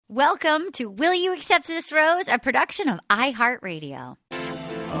Welcome to Will You Accept This Rose, a production of iHeartRadio.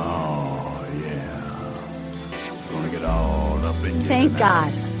 Oh, yeah. Gonna get all up in you. Thank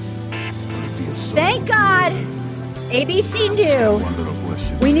God. So Thank God. ABC knew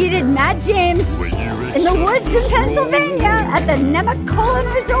we needed Matt James in the woods of Pennsylvania at the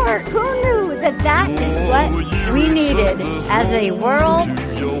Nemacolin Resort. Who knew that that is what we needed as a world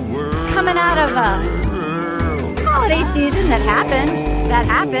coming out of a holiday season that happened? That's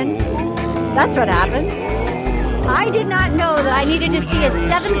what happened. I did not know that I needed to see a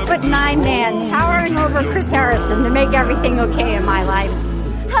 7'9" man towering over Chris Harrison to make everything okay in my life.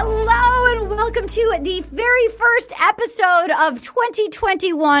 Hello and welcome to the very first episode of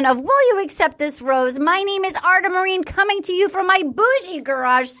 2021 of Will You Accept This Rose? My name is Arda Marine, coming to you from my bougie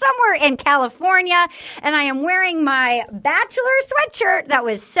garage somewhere in California, and I am wearing my bachelor sweatshirt that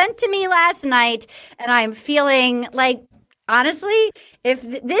was sent to me last night, and I'm feeling like, honestly, if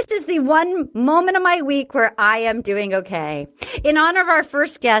this is the one moment of my week where I am doing okay. In honor of our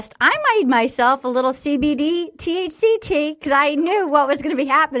first guest, I made myself a little CBD THC tea because I knew what was going to be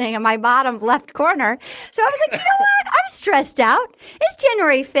happening in my bottom left corner. So I was like, you know what? I'm stressed out. It's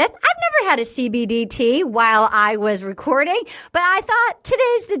January 5th. I've never had a CBD tea while I was recording, but I thought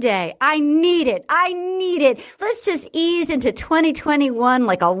today's the day. I need it. Let's just ease into 2021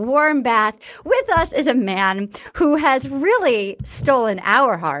 like a warm bath. With us is a man who has really stolen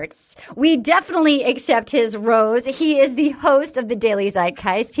our hearts. We definitely accept his rose. He is the host of the Daily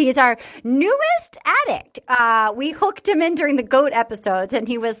Zeitgeist. He is our newest addict. We hooked him in during the GOAT episodes, and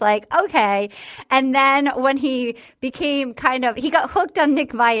he was like, okay. And then when he became he got hooked on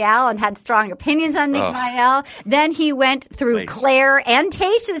Nick Viall and had strong opinions on Nick Viall. Then he went through Claire and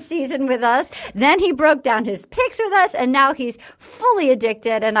Tayshia's season with us. Then he broke down his picks with us, and now he's fully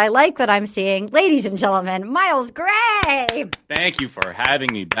addicted, and I like what I'm seeing. Ladies and gentlemen, Miles Gray. Thank you for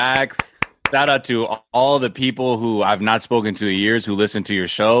having me back. Shout out to all the people who I've not spoken to in years who listen to your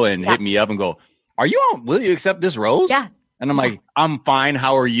show and hit me up and go, "Are you on? Will you accept this rose?" Yeah. And I'm like, "I'm fine.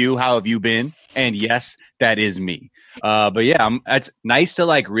 How are you? How have you been?" And yes, that is me. But yeah, it's nice to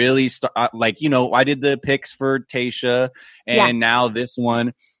like really start. I did the picks for Tayshia and now this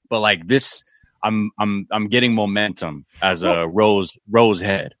one, but like this, I'm getting momentum as a rose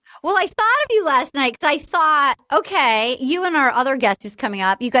head. Well, I thought of you last night because I thought, okay, you and our other guest who's coming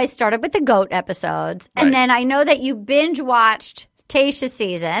up, you guys started with the GOAT episodes. Right. And then I know that you binge watched Tayshia's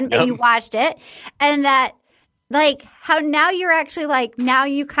season, but you watched it. And that, like, how now you're actually like, now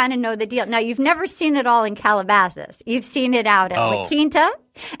you kind of know the deal. Now, you've never seen it all in Calabasas. You've seen it out at La Quinta.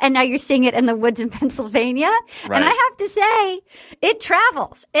 And now you're seeing it in the woods in Pennsylvania. Right. And I have to say, it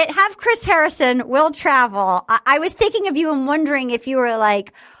travels. Chris Harrison will travel. I was thinking of you and wondering if you were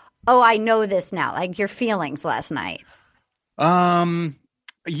like, oh, I know this now, like your feelings last night.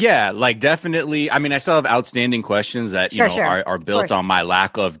 Yeah, like definitely. I mean, I still have outstanding questions that are built on my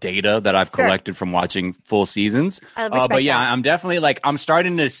lack of data that I've collected from watching full seasons. But yeah, I'm definitely like, I'm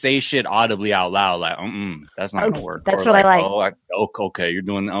starting to say shit audibly out loud, like, that's not gonna work. That's what I like. Okay, you're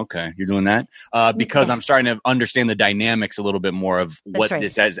doing that. Because I'm starting to understand the dynamics a little bit more of what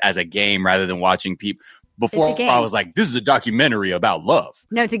this is as a game rather than watching people. Before I was like, this is a documentary about love.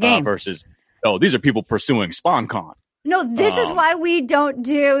 No, it's a game. Versus, these are people pursuing SpawnCon. No, this is why we don't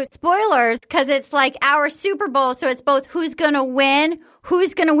do spoilers, because it's like our Super Bowl. So it's both who's going to win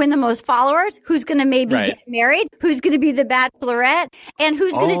the most followers, who's going to maybe get married, who's going to be the bachelorette, and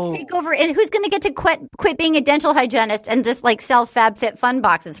who's going to take over, and who's going to get to quit being a dental hygienist and just like sell FabFitFun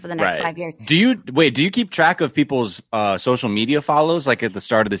boxes for the next 5 years. Do you keep track of people's social media follows like at the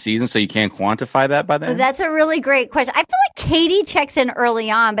start of the season so you can't quantify that by then? That's a really great question. I feel like Katie checks in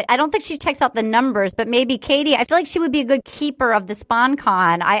early on, but I don't think she checks out the numbers. But maybe Katie, I feel like she would be a good keeper of the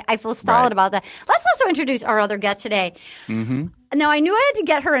SpawnCon. I feel solid about that. Let's also introduce our other guest today. Mm-hmm. Now, I knew I had to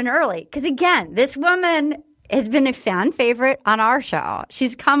get her in early because, again, this woman has been a fan favorite on our show.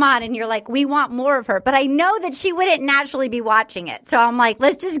 She's come on and you're like, we want more of her. But I know that she wouldn't naturally be watching it. So I'm like,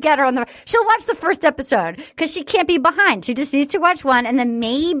 let's just get her on she'll watch the first episode because she can't be behind. She just needs to watch one. And then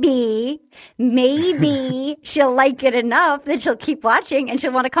maybe she'll like it enough that she'll keep watching and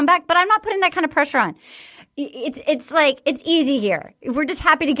she'll want to come back. But I'm not putting that kind of pressure on. It's like, it's easy here. We're just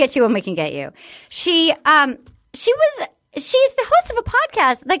happy to get you when we can get you. She's the host of a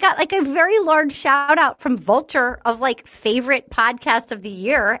podcast that got like a very large shout out from Vulture of like favorite podcast of the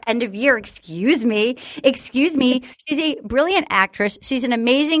year, end of year. Excuse me. She's a brilliant actress. She's an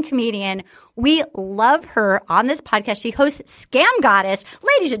amazing comedian. We love her on this podcast. She hosts Scam Goddess.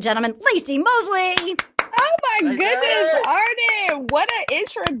 Ladies and gentlemen, Laci Mosley. Oh my goodness, Arden. What an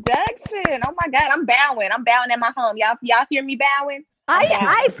introduction. Oh my God. I'm bowing at my home. Y'all hear me bowing?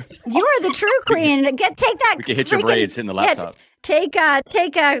 You are the true queen. Take that. We can hit your braids in the laptop. Take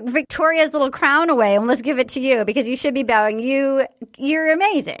Victoria's little crown away and let's give it to you because you should be bowing. You're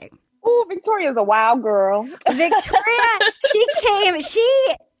amazing. Ooh, Victoria's a wild girl. Victoria,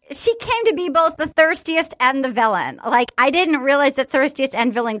 she came to be both the thirstiest and the villain. Like, I didn't realize that thirstiest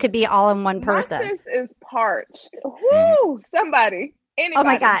and villain could be all in one person. My sis is parched. Whoo, somebody. Anybody, oh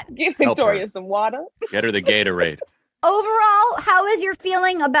my God. Give Victoria some water. Get her the Gatorade. Overall, how is your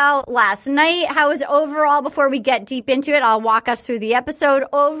feeling about last night? How is overall, before we get deep into it, I'll walk us through the episode.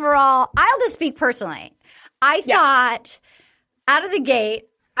 Overall, I'll just speak personally. I thought out of the gate,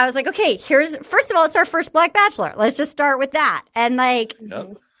 I was like, okay, first of all, it's our first Black Bachelor. Let's just start with that. And like,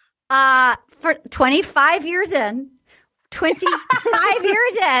 for 25 years in, I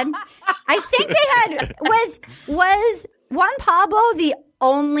think they had, was Juan Pablo the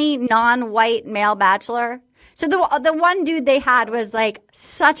only non-white male bachelor? So the one dude they had was like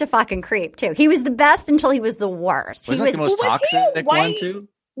such a fucking creep too. He was the best until he was the worst. He was the most toxic one too.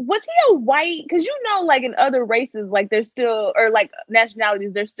 Was he a white? Because like in other races, like there's still, or like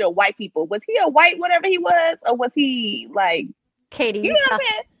nationalities, there's still white people. Was he a white whatever he was, or was he like Katie? You know what I'm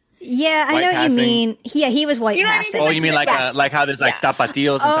saying? Yeah, I know what you mean. Yeah, he was white passing. Oh, you mean like how there's like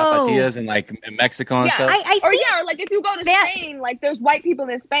tapatíos and tapatías in like in Mexico and stuff? Or like if you go to Spain, like there's white people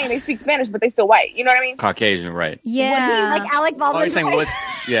in Spain, they speak Spanish, but they still white. You know what I mean? Caucasian, right? Yeah, like Alec Baldwin. Oh, you're saying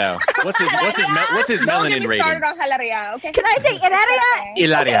what's his melanin rating? Okay. Can I say Hilaria?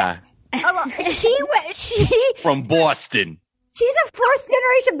 Hilaria. She from Boston. She's a fourth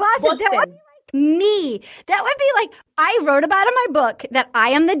generation Boston. That would be like me. That would be like, I wrote about in my book that I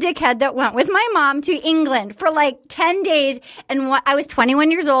am the dickhead that went with my mom to England for like 10 days. And I was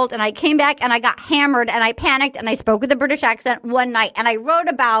 21 years old and I came back and I got hammered and I panicked and I spoke with a British accent one night. And I wrote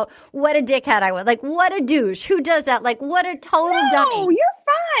about what a dickhead I was. Like, what a douche. Who does that? Like, what a total dummy. No, you're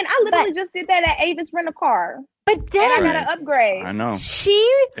fine. I literally just did that at Avis Rent-A-Car. But then and I got an upgrade. I know.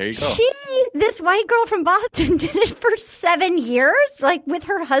 This white girl from Boston did it for 7 years, like with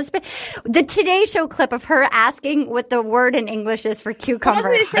her husband. The Today Show clip of her asking what the word in English is for cucumber.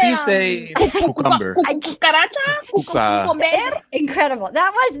 How do you say cucumber? It's incredible.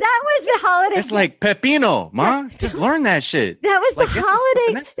 That was the holiday. It's like pepino, ma. Just learn that shit. That was the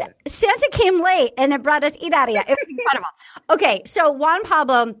holiday. Santa came late and it brought us Hilaria. It was incredible. Okay, so Juan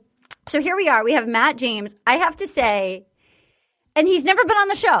Pablo. So here we are. We have Matt James. I have to say, and he's never been on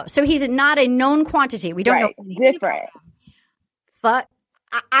the show, so he's not a known quantity. We don't know. Different. But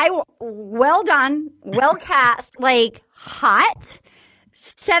well done, well cast, like hot,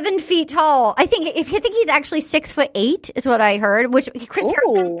 7 feet tall. I think he's actually 6'8" is what I heard. Which Chris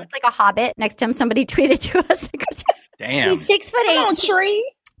Harrison looked like a hobbit. Next time somebody tweeted to us. Damn, he's 6'8". Come on,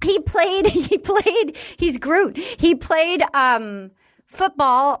 tree. He's Groot. He played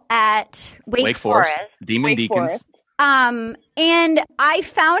football at Wake Forest. Demon Deacons. And I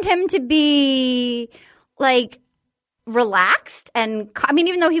found him to be like relaxed and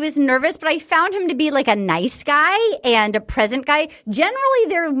even though he was nervous, but I found him to be like a nice guy and a present guy. Generally,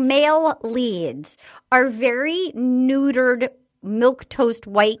 their male leads are very neutered, milquetoast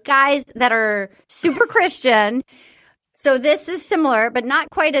white guys that are super Christian. So this is similar, but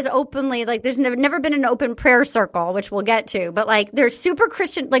not quite as openly. Like there's never been an open prayer circle, which we'll get to. But like they're super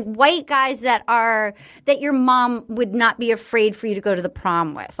Christian, like white guys that your mom would not be afraid for you to go to the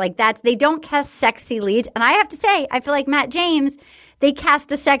prom with. Like they don't cast sexy leads. And I have to say, I feel like Matt James, they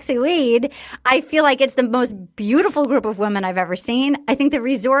cast a sexy lead. I feel like it's the most beautiful group of women I've ever seen. I think the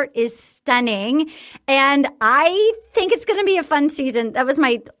resort is stunning. And I think it's going to be a fun season. That was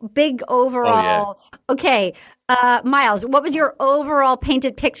my big overall. Oh, yeah. Okay. Miles, what was your overall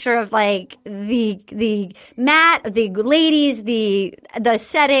painted picture of like the mat, the ladies, the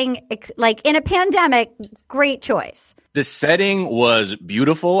setting, like in a pandemic? Great choice. The setting was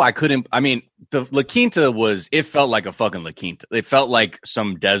beautiful. The La Quinta it felt like a fucking La Quinta. It felt like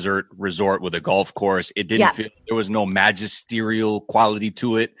some desert resort with a golf course. It didn't feel, there was no magisterial quality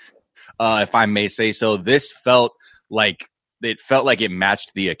to it, if I may say so. This felt like it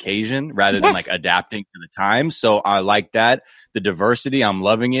matched the occasion rather than like adapting to the time. So I like that. The diversity, I'm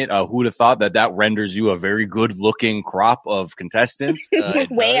loving it. Who'd have thought that renders you a very good looking crop of contestants?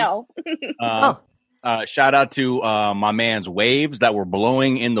 Shout out to my man's waves that were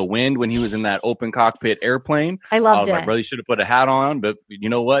blowing in the wind when he was in that open cockpit airplane. I loved it. My brother should have put a hat on, but you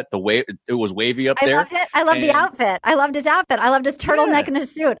know what? It was wavy up there. I loved it. I loved the outfit. I loved his outfit. I loved his turtleneck and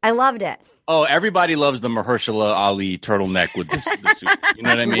his suit. I loved it. Oh, everybody loves the Mahershala Ali turtleneck with the suit. You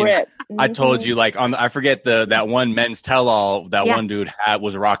know what I mean? Mm-hmm. I told you, like I forget that one men's tell-all that one dude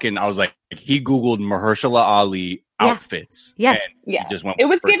was rocking. I was like, he Googled Mahershala Ali outfits. Yes. Yeah. Just went it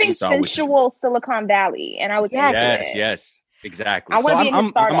was first giving Esau, sensual Silicon Valley, and I was into it. Yes, exactly. I So wanna be in his I'm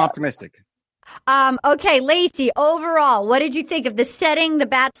startup. optimistic. Okay, Laci, overall, what did you think of the setting, The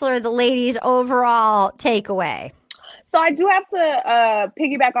Bachelor, the ladies' overall takeaway? So I do have to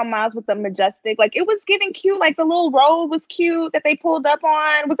piggyback on Miles with the majestic. Like, it was giving cute. Like, the little road was cute that they pulled up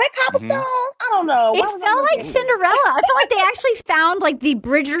on. Was that cobblestone? I don't know. It felt like Cinderella. I felt like they actually found like the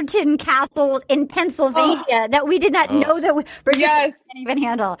Bridgerton castle in Pennsylvania that we did not know that Bridgerton can't even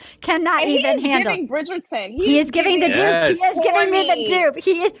handle. Cannot even handle. Giving Bridgerton. He is giving the Duke. Yes. He is giving me the Duke.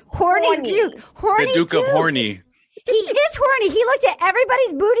 He is horny Duke. Horny The Duke of Horny. He is horny. He looked at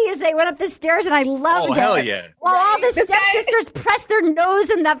everybody's booty as they went up the stairs, and I loved it. Hell yeah. While all the stepsisters pressed their nose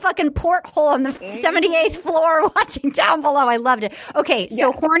in that fucking porthole on the 78th floor watching down below. I loved it. Okay,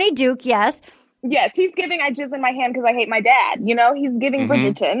 so horny Duke, yes. Yes, he's giving I jizz in my hand because I hate my dad. You know, he's giving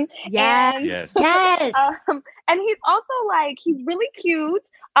Bridgerton. Yes. And, Yes. Yes. and he's also like, he's really cute.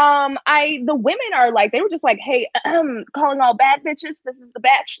 The women are like, they were just like, hey, calling all bad bitches. This is The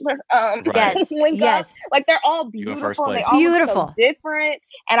Bachelor. Yes. Link up. Like, they're all You in first beautiful. place. They all Beautiful. look so different.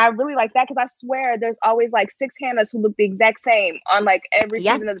 And I really like that because I swear there's always like 6 Hannahs who look the exact same on like every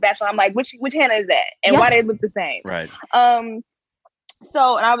season of The Bachelor. I'm like, which Hannah is that? And why they look the same? Right.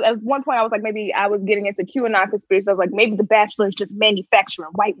 So, and at one point I was like, maybe I was getting into QAnon conspiracy. I was like, maybe The Bachelor is just manufacturing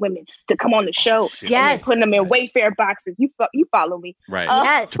white women to come on the show. Yes. Putting them in Wayfair boxes. You follow me. Right.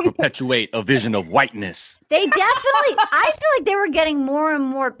 Yes. To perpetuate a vision of whiteness. They definitely, I feel like they were getting more and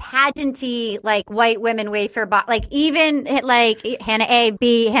more pageanty, like white women Wayfair box, like even like Hannah A,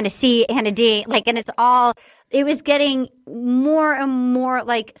 B, Hannah C, Hannah D, like, and it was getting more and more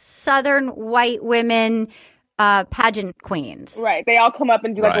like Southern white women pageant queens. Right. They all come up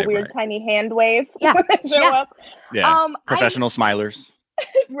and do like a weird tiny hand wave. Yeah. Show up. Yeah. Professional smilers.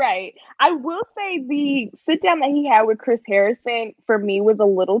 Right. I will say the sit down that he had with Chris Harrison for me was a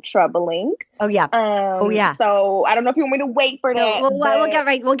little troubling. Oh yeah. So I don't know if you want me to wait for that. We'll get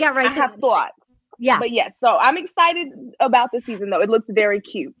right. We'll get right. I have thoughts. Yeah. But yes, so I'm excited about the season though. It looks very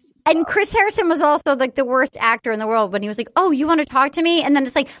cute. And Chris Harrison was also like the worst actor in the world when he was like, oh, you want to talk to me? And then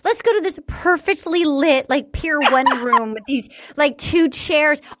it's like, let's go to this perfectly lit, like Pier 1 room with these like 2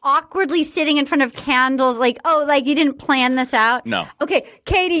 chairs awkwardly sitting in front of candles. Like, oh, like you didn't plan this out? No. Okay,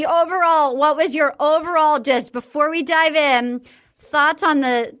 Katie, overall, what was your overall, just before we dive in, thoughts on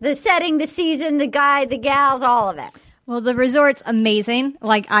the setting, the season, the guy, the gals, all of it? Well, the resort's amazing.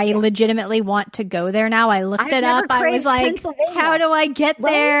 Like, I legitimately want to go there now. I looked it up. I was like, how do I get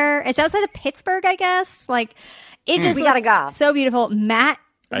there? It's outside of Pittsburgh, I guess. Like, it just gotta go. So beautiful. Matt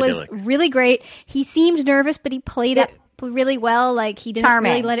was really great. He seemed nervous, but he played it really well. Like, he didn't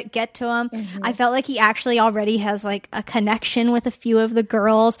really let it get to him. I felt like he actually already has like a connection with a few of the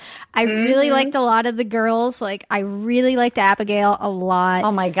girls. I really liked a lot of the girls. Like, I really liked Abigail a lot.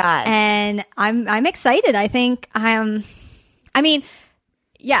 Oh my God. And I'm excited. I think I'm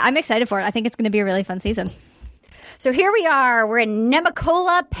excited for it. I think it's going to be a really fun season. So here we are. We're in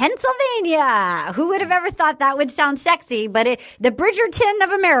Nemacolin, Pennsylvania. Who would have ever thought that would sound sexy? But the Bridgerton of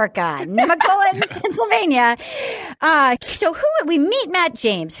America, Nemacolin, Pennsylvania. So we meet Matt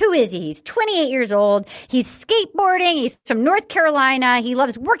James. Who is he? He's 28 years old. He's skateboarding. He's from North Carolina. He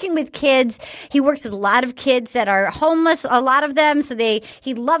loves working with kids. He works with a lot of kids that are homeless, a lot of them. So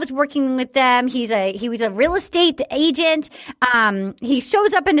he loves working with them. He was a real estate agent. He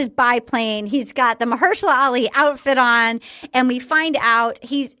shows up in his biplane. He's got the Mahershala Ali outfit on, and we find out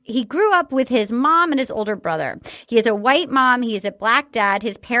he grew up with his mom and his older brother. He has a white mom. He has a black dad.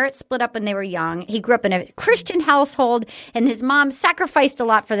 His parents split up when they were young. He grew up in a Christian household, and his mom sacrificed a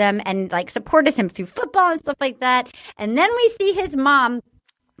lot for them and like supported him through football and stuff like that. And then we see his mom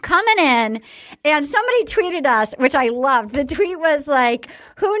coming in, and somebody tweeted us, which I loved. The tweet was like,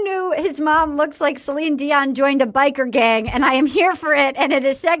 who knew his mom looks like Celine Dion joined a biker gang, and I am here for it, and it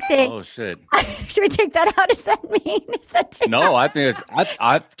is sexy. Oh shit. Should we take that out? Does that mean? No, I think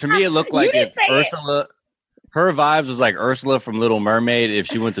it's to me it looked like if Ursula her vibes was like Ursula from Little Mermaid if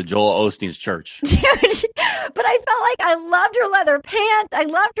she went to Joel Osteen's church. Dude, but I felt like I loved her leather pants. I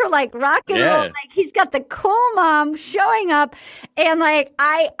loved her like rock and roll. Like, he's got the cool mom showing up, and like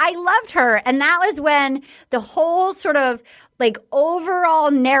I loved her. And that was when the whole sort of like overall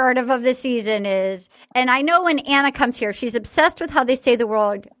narrative of the season is, and I know when Anna comes here, she's obsessed with how they say the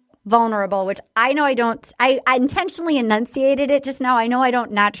word vulnerable, which I know I don't. I intentionally enunciated it just now. I know I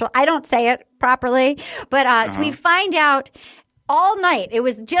don't say it properly, but so we find out all night it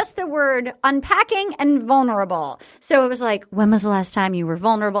was just the word unpacking and vulnerable. So it was like, when was the last time you were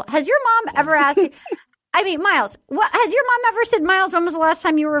vulnerable? Has your mom ever asked you? I mean, Miles, has your mom ever said, Miles, when was the last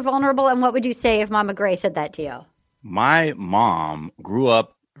time you were vulnerable? And what would you say if Mama Gray said that to you? My mom grew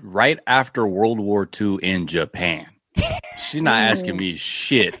up right after World War II in Japan. She's not asking me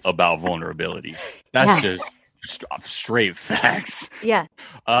shit about vulnerability. That's just straight facts. Yeah.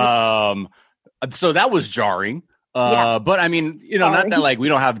 So that was jarring. But I mean, not that like we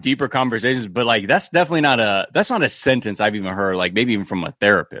don't have deeper conversations, but like that's not a sentence I've even heard, like maybe even from a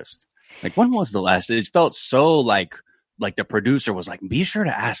therapist. Like, when was the last? It felt so like the producer was like, be sure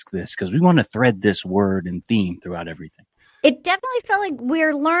to ask this because we want to thread this word and theme throughout everything. It definitely felt like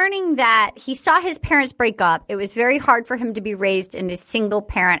we're learning that he saw his parents break up. It was very hard for him to be raised in a single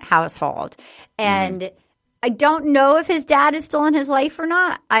parent household. And I don't know if his dad is still in his life or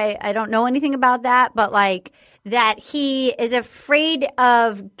not. I don't know anything about that, but like that he is afraid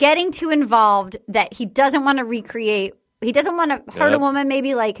of getting too involved, that he doesn't want to recreate. He doesn't want to hurt a woman,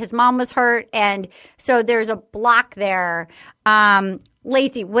 maybe like his mom was hurt. And so there's a block there.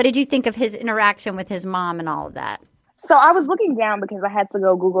 Laci, what did you think of his interaction with his mom and all of that? So I was looking down because I had to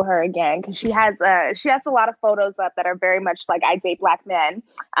go Google her again because she has a lot of photos up that are very much like I date black men.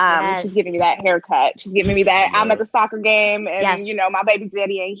 She's giving me that haircut. She's giving me that I'm at the soccer game and my baby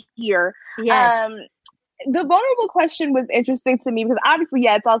daddy ain't here. Yes. The vulnerable question was interesting to me because obviously,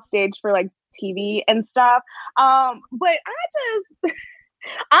 it's all staged for like TV and stuff. But I just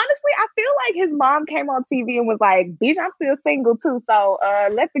honestly, I feel like his mom came on TV and was like, "Bitch, I'm still single too, so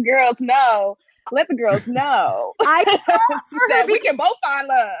let the girls know." Let the girls know I felt for that her we can both find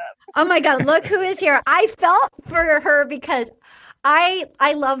love. Oh my God, look who is here. I felt for her because I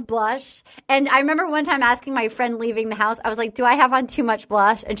love blush. And I remember one time asking my friend leaving the house, I was like, do I have on too much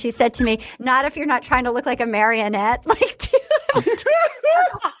blush? And she said to me, not if you're not trying to look like a marionette.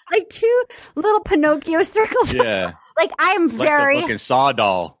 Like two little Pinocchio circles. Yeah. Like I am very like the fucking saw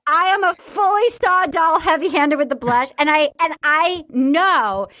doll. I am a fully saw doll, heavy-handed with the blush, and I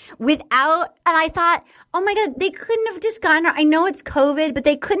know without. And I thought, oh my God, they couldn't have just gotten her. I know it's COVID, but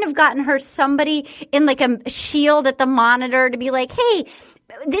they couldn't have gotten her somebody in like a shield at the monitor to be like, hey,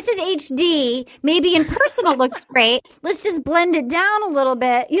 this is HD. Maybe in person it looks great. Let's just blend it down a little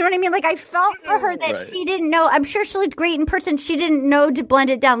bit. You know what I mean? Like I felt for her that she didn't know. I'm sure she looked great in person. She didn't know to blend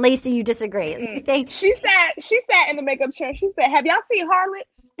it down. Laci, you disagree? You think she sat in the makeup chair. She said, "Have y'all seen Harlot?"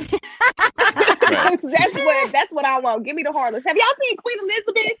 That's what I want. Give me the Harlots. Have y'all seen Queen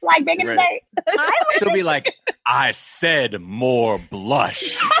Elizabeth like back in the day? She'll be like, I said more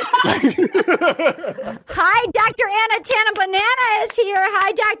blush. Hi, Dr. Anna Tana Banana is here.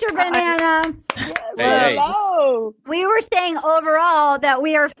 Hi, Dr. Banana. Hey. Hello. We were saying overall that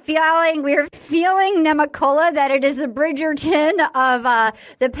we are feeling Nemacola, that it is the Bridgerton of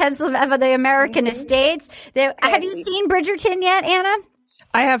the American estates. Have you seen Bridgerton yet, Anna?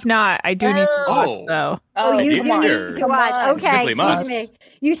 I have not. I do need to watch, though. Oh, you do need to watch. Okay, excuse me.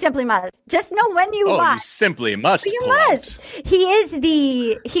 You simply must. Just know when you watch. You simply must. You must. He is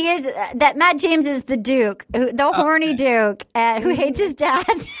that Matt James is the Duke, the horny Duke, who hates his dad.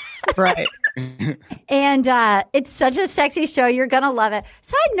 Right. And it's such a sexy show. You're going to love it.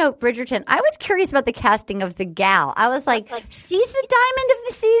 Side note, Bridgerton, I was curious about the casting of the gal. I was like, she's the diamond of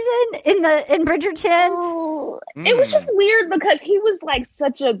the season in Bridgerton. It was just weird because he was like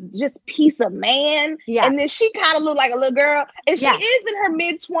such a just piece of man. Yeah. And then she kind of looked like a little girl. And she is in her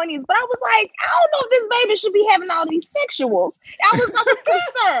mid-20s. But I was like, I don't know if this baby should be having all these sexuals. I was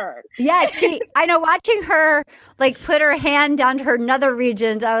concerned. Yeah, I know, watching her like put her hand down to her nether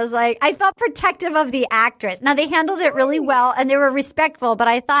regions, I was like, I felt protective of the actress. Now, they handled it really well and they were respectful, but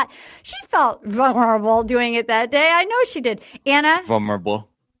I thought she felt vulnerable doing it that day. I know she did. Anna? Vulnerable.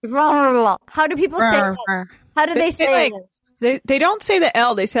 How do people say it? How do they say it? They don't say the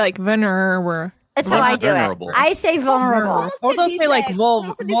L. They say like vulnerable. That's how I do it. I say vulnerable. Or they'll say like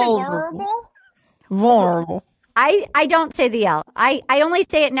vulnerable. I don't say the L. I only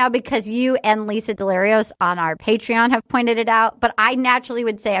say it now because you and Lisa Delirios on our Patreon have pointed it out. But I naturally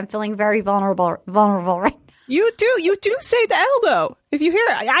would say I'm feeling very vulnerable right now. You do say the L though. If you hear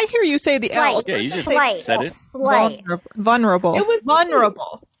it, I hear you say the L. Yeah, you just said it. Vulnerable. It was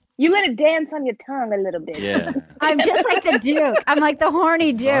vulnerable. You let it dance on your tongue a little bit. Yeah. I'm just like the Duke. I'm like the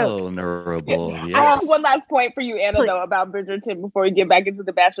horny Duke. Vulnerable. Yes. I have one last point for you, Anna, though, about Bridgerton before we get back into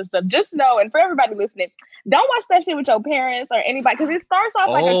the Bachelor stuff. Just know, and for everybody listening, don't watch that shit with your parents or anybody, because it starts off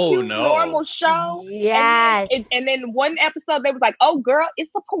like a cute, normal show. Yes. And then one episode, they was like, oh, girl,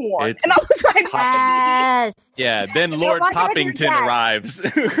 it's the porn. And I was like, yes. Yeah, then Lord Poppington arrives.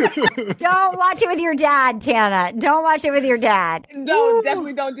 Don't watch it with your dad, Tana. Don't watch it with your dad. No,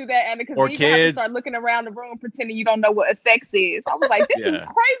 definitely don't do that, Anna, because or you kids have to start looking around the room pretending and you don't know what a sex is. I was like, this is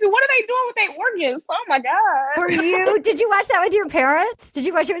crazy. What are they doing with their organs? Oh my God. Did you watch that with your parents? Did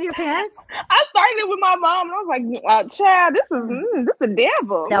you watch it with your parents? I started it with my mom and I was like, child, this is a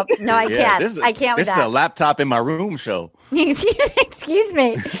devil. No, I can't. I can't with that. This is a laptop in my room show. Excuse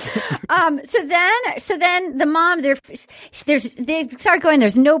me. So then the mom, they start going,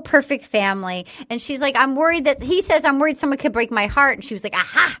 there's no perfect family. And she's like, I'm worried someone could break my heart. And she was like,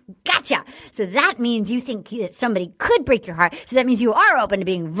 aha, gotcha. So that means you think that somebody could break your heart. So that means you are open to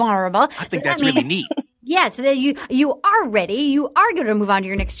being vulnerable. I think that's really neat. Yeah, so then you are ready. You are going to move on to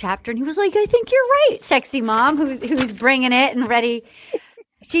your next chapter. And he was like, I think you're right, sexy mom, who's bringing it and ready.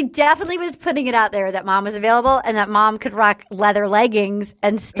 She definitely was putting it out there that mom was available and that mom could rock leather leggings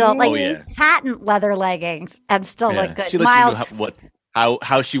and still patent leather leggings and still look good. She let you know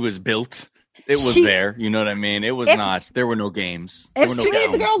how she was built. It was there. You know what I mean? It was not. There were no games. There were no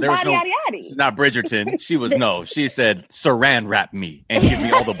gowns. The girl's body, not Bridgerton. She said, saran wrap me and give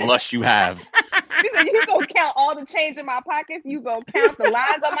me all the blush you have. She said, you gonna count all the change in my pockets. You gonna count the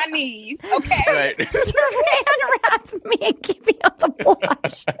lines on my knees. Okay. Right. Saran wrap me and give me all the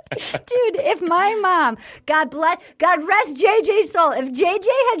blush. Dude, if my mom, God rest JJ's soul, if JJ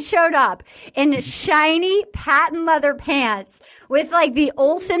had showed up in shiny patent leather pants with like the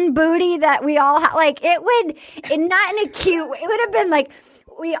Olsen booty that we all have, like it would have been like,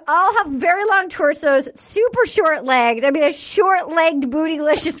 we all have very long torsos, super short legs. I mean, a short-legged,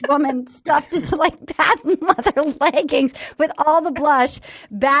 bootylicious woman stuffed into like patent leather leggings with all the blush,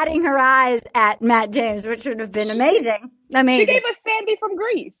 batting her eyes at Matt James, which would have been amazing. She gave us Sandy from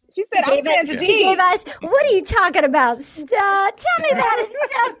Greece. She said, I'm Sandra D. She gave us, what are you talking about? Tell me about it,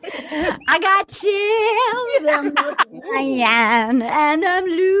 stuff. I got chills. I'm Diane, and I'm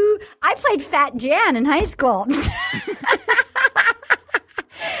Lou. I played Fat Jan in high school.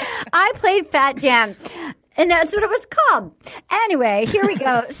 I played Fat Jan, and that's what it was called. Anyway, here we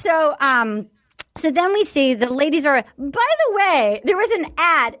go. So then we see the ladies are, by the way, there was an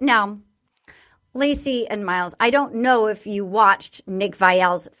ad. Now, Laci and Miles, I don't know if you watched Nick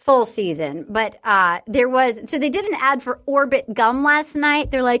Viall's full season, but so they did an ad for Orbit gum last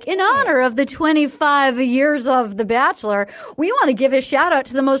night. They're like, in honor of the 25 years of The Bachelor, we want to give a shout out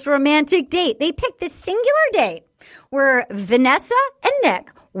to the most romantic date. They picked this singular date where Vanessa and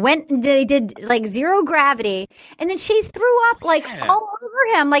Nick they did like zero gravity, and then she threw up like all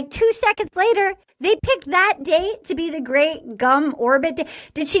over him. Like 2 seconds later, they picked that date to be the great gum Orbit day.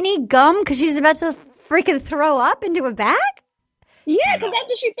 Did she need gum because she's about to freaking throw up into a bag? Yeah, because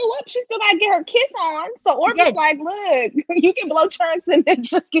after she threw up, she still got to get her kiss on. So Orbit's like, look, you can blow chunks and then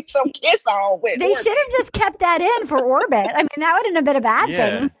just get some kiss on with. They should have just kept that in for Orbit. I mean, that wouldn't have been a bad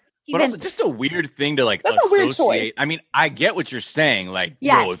thing. But also just a weird thing to like associate. I mean, I get what you're saying. Like,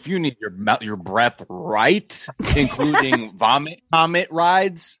 if you need your breath right, including vomit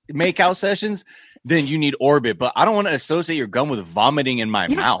rides, makeout sessions, then you need Orbit. But I don't want to associate your gum with vomiting in my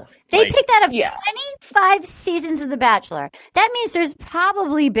mouth. They picked that up 25 seasons of The Bachelor. That means there's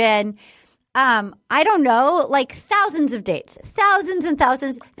probably been, I don't know, like thousands of dates, thousands and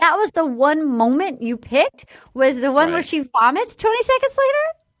thousands. That was the one moment you picked, was the one where she vomits 20 seconds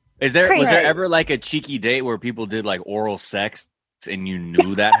later? Was there ever like a cheeky date where people did like oral sex and you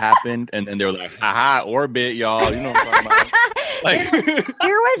knew that happened, and then they were like, haha, Orbit, y'all, you know what I'm talking about? Like, there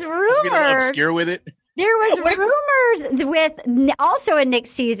was rumors. Obscure with it. There was rumors with also in Nick's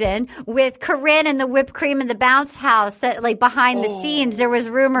season with Corinne and the whipped cream in the bounce house, that like behind the scenes there was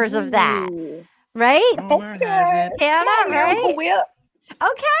rumors of that, right? Okay, Hannah, right?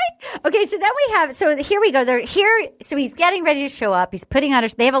 Okay. So then we have. So here we go. They're here. So he's getting ready to show up. He's putting on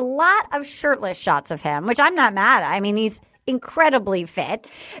they have a lot of shirtless shots of him, which I'm not mad at. I mean, he's incredibly fit,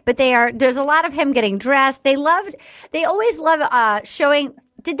 but there's a lot of him getting dressed. They always love showing.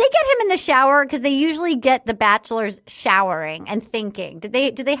 Did they get him in the shower? Because they usually get the bachelors showering and thinking. Do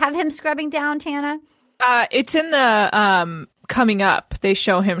they have him scrubbing down, Tana? It's in the coming up. They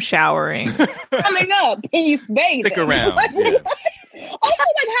show him showering. Coming up, he's bathing. Stick around. Also,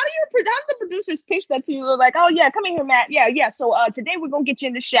 like, how do the producers pitch that to you? They're like, oh, yeah, come in here, Matt. Yeah. So today we're going to get you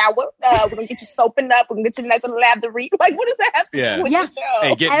in the shower. We're going to get you soaping up. We're going to get you nice and lathery. Like, what does that have to do with the show?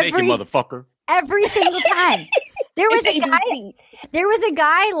 Hey, get naked, motherfucker. Every single time. There was a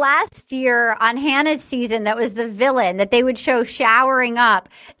guy last year on Hannah's season that was the villain that they would show showering up,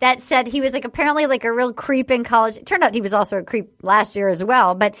 that said he was like apparently like a real creep in college. It turned out he was also a creep last year as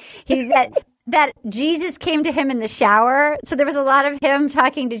well, but that Jesus came to him in the shower. So there was a lot of him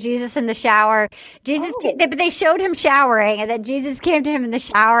talking to Jesus in the shower. But they showed him showering, and then Jesus came to him in the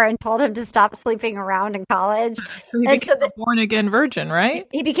shower and told him to stop sleeping around in college. So he became a born-again virgin, right?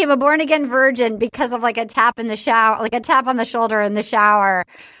 He became a born-again virgin because of like a tap in the shower, like a tap on the shoulder in the shower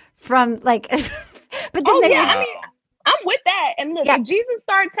from like, but then I'm with that. And look, if Jesus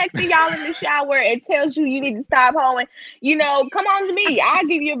started texting y'all in the shower and tells you need to stop hoeing, come on to me. I'll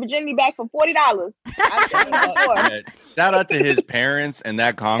give you a virginity back for $40. Shout out to his parents and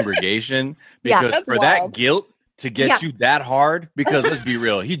that congregation because for that guilt to get you that hard, because let's be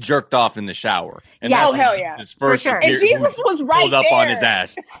real, he jerked off in the shower. And that's hell yeah. His first for sure. And Jesus was right pulled up there. on his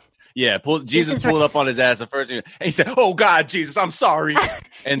ass. Yeah, Jesus pulled up on his ass the first thing, and he said, "Oh God, Jesus, I'm sorry."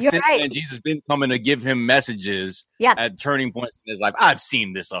 And since then, Jesus been coming to give him messages at turning points in his life. I've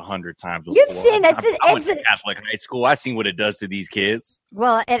seen this 100 times before. You've seen it. I went to Catholic high school. I've seen what it does to these kids.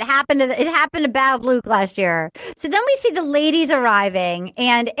 Well, it happened to Bad Luke last year. So then we see the ladies arriving,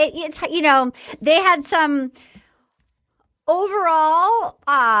 and it's they had some. Overall,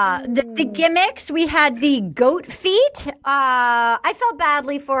 the gimmicks, we had the goat feet. I felt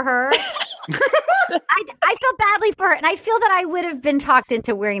badly for her. I felt badly for her, and I feel that I would have been talked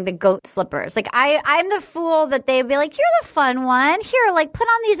into wearing the goat slippers. Like I'm the fool that they'd be like, "You're the fun one. Here, like put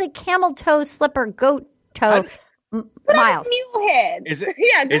on these like camel toe slipper goat toe." Miles, mule head. Is it?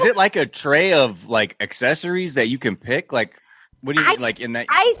 Is it like a tray of like accessories that you can pick? Like, what do you like in that?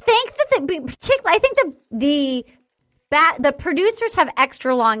 I think that the producers have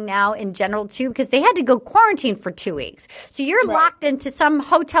extra long now in general too, because they had to go quarantine for 2 weeks. So you're locked into some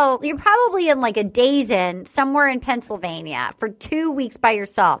hotel. You're probably in like a Days Inn somewhere in Pennsylvania for 2 weeks by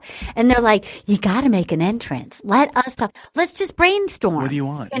yourself. And they're like, you got to make an entrance. Let us talk. Let's just brainstorm. What do you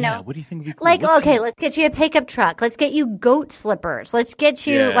want? What do you think would be cool? Like, let's get you a pickup truck. Let's get you goat slippers. Let's get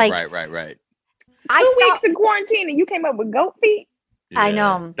you right. 2 weeks in quarantine and you came up with goat feet? Yeah, I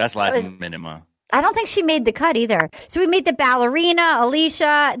know. That's last minute, Ma. I don't think she made the cut either. So we made the ballerina,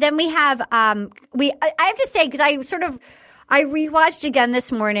 Alicia. Then we have, I have to say, because I rewatched again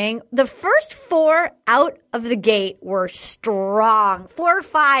this morning. The first 4 out of the gate were strong. 4 or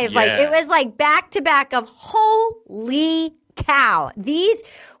 5. Like it was like back to back of holy cow.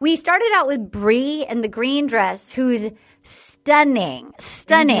 We started out with Brie in the green dress, who's stunning.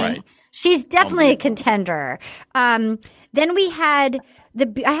 Right. She's definitely a contender. Then we had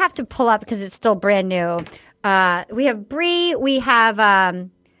I have to pull up because it's still brand new. We have Brie. We have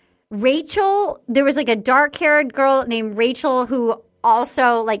Rachel. There was like a dark-haired girl named Rachel who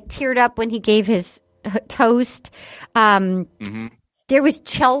also like teared up when he gave his toast. There was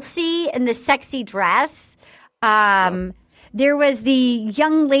Chelsea in the sexy dress. There was the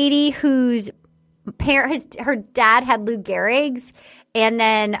young lady whose her dad had Lou Gehrig's, and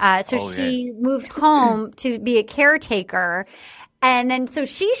then she moved home to be a caretaker. And then so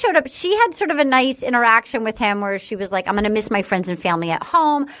she showed up. She had sort of a nice interaction with him where she was like, I'm going to miss my friends and family at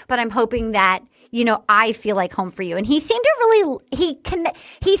home, but I'm hoping that, I feel like home for you. And he seemed to he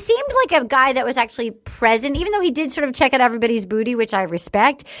seemed like a guy that was actually present, even though he did sort of check out everybody's booty, which I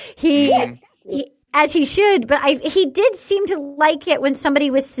respect. He as he should, but he did seem to like it when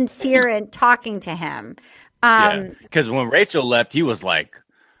somebody was sincere and talking to him. Because when Rachel left, he was like,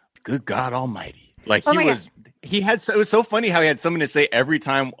 good God Almighty. Like it was so funny how he had something to say every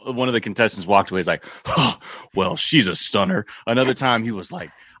time one of the contestants walked away. He's like, oh, well, she's a stunner. Another time he was like,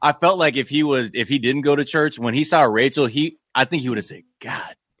 I felt like if he didn't go to church, when he saw Rachel, I think he would have said,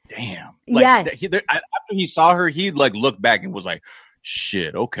 God damn. Like, after he saw her, he'd like look back and was like,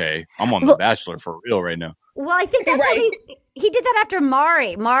 shit, okay, I'm on The Bachelor for real right now. Well, I think that's how he did that after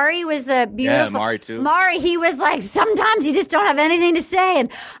Mari. Mari was the beautiful. Yeah, Mari too. Mari, he was like, sometimes you just don't have anything to say,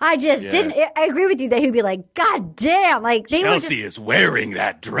 and I just didn't. I agree with you that he'd be like, God damn, like Chelsea is wearing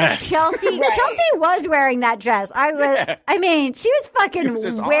that dress. Chelsea was wearing that dress. I mean, she was fucking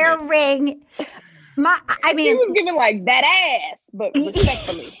wearing. She was giving like that ass, but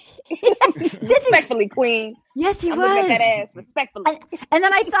respectfully. Respectfully, queen. Yes, he was. Looking at that ass respectfully. And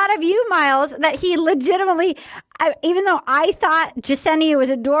then I thought of you, Miles, that he legitimately, even though I thought Jasenia was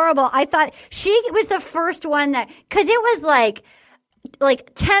adorable, I thought she was the first one because it was like 10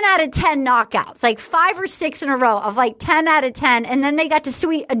 out of 10 knockouts, like 5 or 6 in a row of like 10 out of 10. And then they got to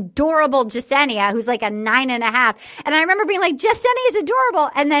sweet, adorable Jasenia, who's like a 9.5. And I remember being like, Jasenia is adorable.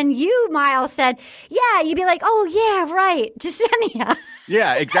 And then you, Miles, said, yeah, you'd be like, oh, yeah, right, Jasenia.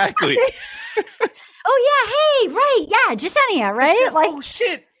 Yeah, exactly. Oh, yeah, hey, right, yeah, Jasenia, right? Like, oh,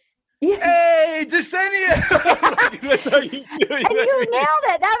 shit. Hey, Jasenia! That's how you do it. And you nailed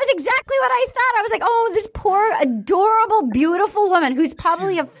it. That was exactly what I thought. I was like, oh, this poor, adorable, beautiful woman who's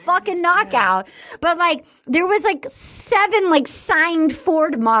probably a fucking knockout. But like, there was like 7 like signed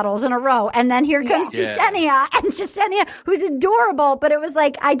Ford models in a row. And then here comes Jasenia. And Jasenia, who's adorable. But it was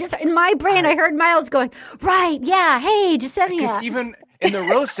like, in my brain, I heard Miles going, right, yeah, hey, Jasenia. Because even in the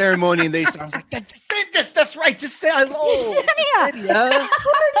rose ceremony, I was like, just say this. That's right. Just say hello. Jasenia.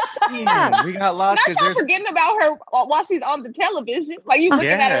 Yeah, we got lost because there's forgetting about her while she's on the television. Like you looking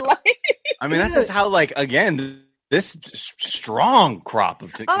at her like. I mean, that's just how like again this strong crop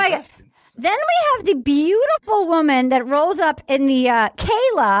of contestants. Then we have the beautiful woman that rolls up in the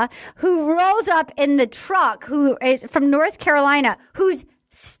Kayla, who rolls up in the truck, who is from North Carolina, who's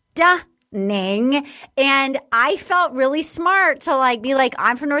stunning. And I felt really smart to like be like,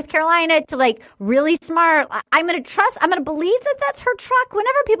 I'm from North Carolina, to like really smart. I'm going to believe that that's her truck.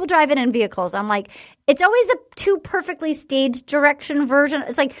 Whenever people drive in vehicles, I'm like, it's always the too perfectly staged direction version.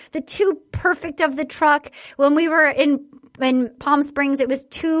 It's like the too perfect of the truck. When we were in Palm Springs, it was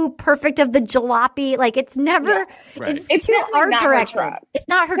too perfect of the jalopy. Like it's never, it's too art directed. It's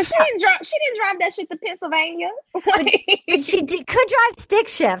not her truck. She didn't drive that shit to Pennsylvania. But she could drive stick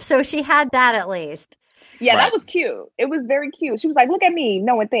shift, so she had that at least. Yeah, that was cute. It was very cute. She was like, look at me,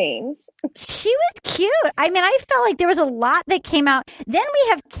 knowing things. She was cute. I mean, I felt like there was a lot that came out. Then we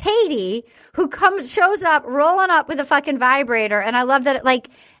have Katie, who shows up, rolling up with a fucking vibrator. And I love that it, like,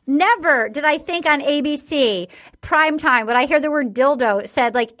 never did I think on ABC primetime would I hear the word dildo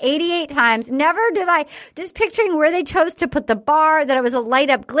said like 88 times. Never did I, just picturing where they chose to put the bar, that it was a light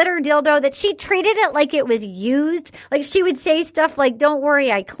up glitter dildo, that she treated it like it was used. Like she would say stuff like, don't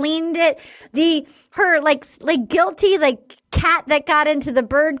worry, I cleaned it. Her like guilty, like cat that got into the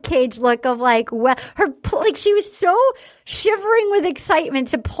bird cage look of like, she was so shivering with excitement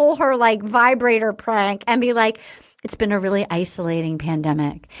to pull her like vibrator prank and be like, it's been a really isolating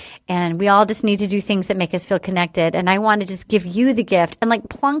pandemic and we all just need to do things that make us feel connected. And I want to just give you the gift and like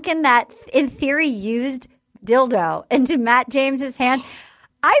plunk in that, in theory, used dildo into Matt James's hand.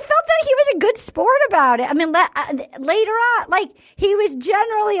 I felt that he was a good sport about it. I mean, later on, like he was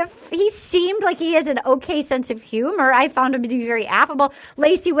generally he seemed like he has an okay sense of humor. I found him to be very affable.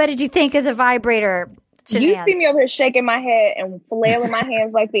 Laci, what did you think of the vibrator shenanigans? You see me over here shaking my head and flailing my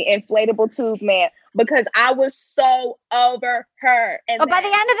hands like the inflatable tube man. Because I was so over her. And by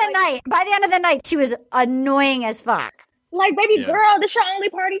the end of the night, she was annoying as fuck. Like, baby girl, this your only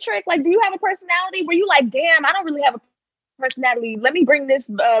party trick? Like, do you have a personality where you like, damn, I don't really have a personality. Let me bring this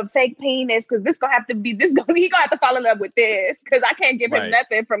fake penis because he gonna have to fall in love with this because I can't give him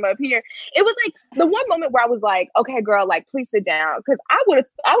nothing from up here. It was like the one moment where I was like, okay, girl, like please sit down because I would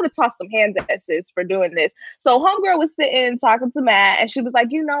have tossed some hand asses for doing this. So homegirl was sitting talking to Matt and she was like,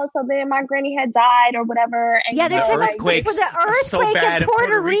 so then my granny had died or whatever. And they're talking about the earthquake in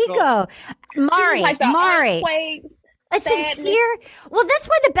Puerto Rico. Mari. Earthquake. A sincere. Well, that's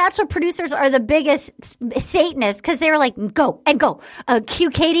why the Bachelor producers are the biggest Satanists because they were like, go. Cue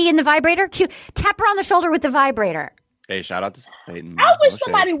Katie in the vibrator. Tap her on the shoulder with the vibrator. Hey, shout out to Satan. I wish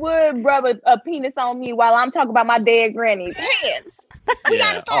somebody would rub a penis on me while I'm talking about my dead granny's hands. We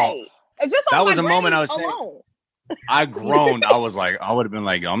gotta fight. That was a moment I was saying. I groaned. I was like, I would have been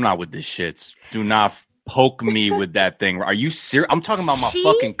like, I'm not with this shit. Do not poke me with that thing. Are you serious? I'm talking about my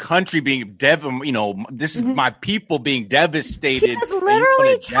fucking country being this is my people being devastated. She was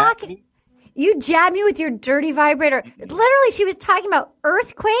literally talking. You jab me with your dirty vibrator. Literally, she was talking about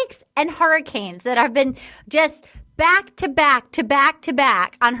earthquakes and hurricanes that have been just back to back to back to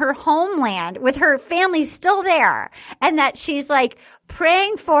back on her homeland with her family still there. And that she's like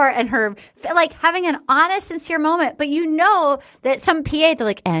praying for and her like having an honest, sincere moment. But you know that some PA, they're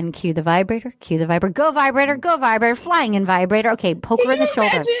like, and cue the vibrator, go vibrator, flying in vibrator. Okay, poke her in the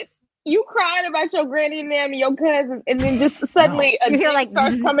shoulder. Imagine you crying about your granny and them and your cousins, and then just suddenly a dick like,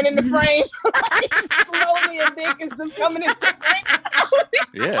 starts coming in the frame. Slowly a dick is just coming in the frame. I would be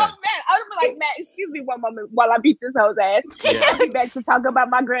like, Matt, excuse me one moment while I beat this hoe's ass. I'll be back to talk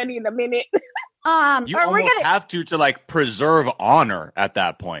about my granny in a minute. You almost have to like preserve honor at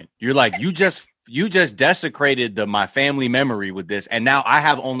that point. You're like, you just desecrated my family memory with this, and now I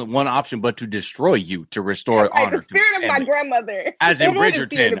have only one option but to destroy you to restore honor. The spirit of my grandmother. As in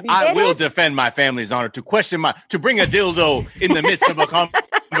Bridgerton, I will defend my family's honor. To bring a dildo in the midst of a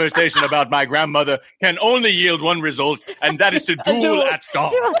conversation about my grandmother can only yield one result, and that is to duel at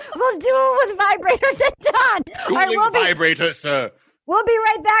dawn. We'll duel with vibrators at dawn. Dueling vibrators, sir. We'll be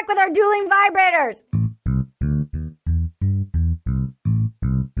right back with our dueling vibrators.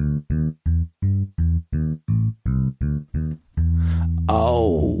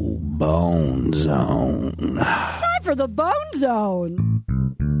 Oh Bone Zone. Time for the Bone Zone.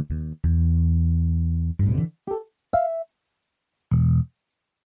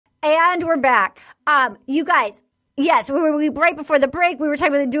 And we're back. You guys, yes, we right before the break, we were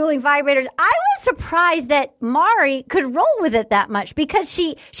talking about the dueling vibrators. I was surprised that Mari could roll with it that much because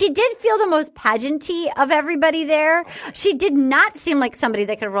she did feel the most pageanty of everybody there. She did not seem like somebody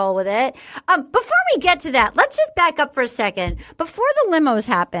that could roll with it. Before we get to that, let's just back up for a second. Before the limos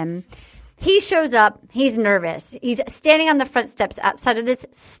happen, he shows up. He's nervous. He's standing on the front steps outside of this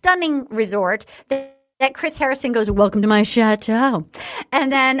stunning resort that Chris Harrison goes, "Welcome to my chateau."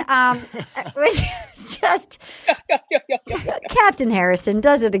 And then, which is just, Captain Harrison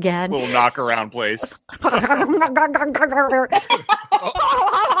does it again. Little knock around place.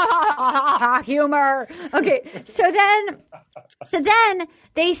 Humor. Okay. So then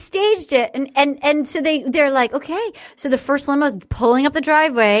they staged it and so they're like, okay, so the first limo's pulling up the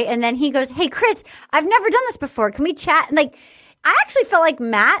driveway and then he goes, "Hey, Chris, I've never done this before. Can we chat?" And like, I actually felt like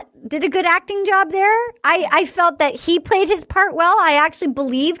Matt did a good acting job there. I felt that he played his part well. I actually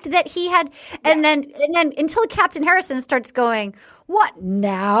believed that he had, and then until Captain Harrison starts going, "What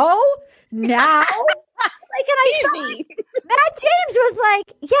now? Now?" Like, and I thought Matt James was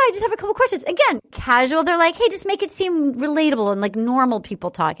like, "Yeah, I just have a couple questions." Again, casual. They're like, "Hey, just make it seem relatable and like normal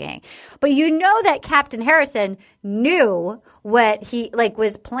people talking." But you know that Captain Harrison knew what he like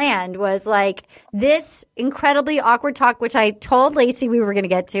was planned was like this incredibly awkward talk, which I told Laci we were going to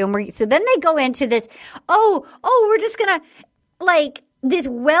get to. And so then they go into this, we're just going to like this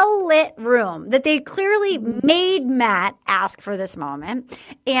well-lit room that they clearly made Matt ask for this moment.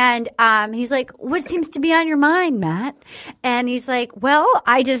 And he's like, "What seems to be on your mind, Matt?" And he's like, "Well,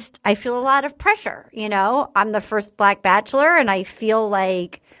 I feel a lot of pressure. You know, I'm the first Black Bachelor and I feel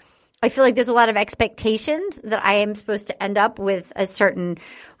like there's a lot of expectations that I am supposed to end up with a certain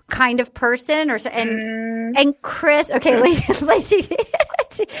kind of person and Chris, okay, Laci,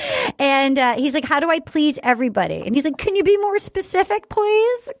 and he's like, "How do I please everybody?" And he's like, "Can you be more specific,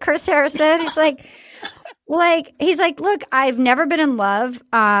 please?" Chris Harrison, he's like, "Look, I've never been in love,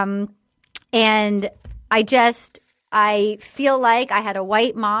 and I feel like I had a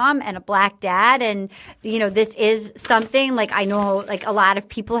white mom and a Black dad, and you know, this is something like I know like a lot of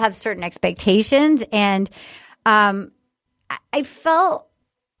people have certain expectations, and I felt."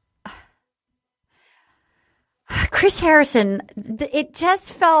 Chris Harrison, it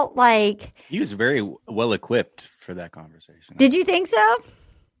just felt like he was very well equipped for that conversation. Did you think so?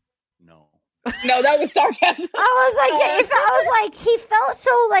 No, that was sarcasm. He felt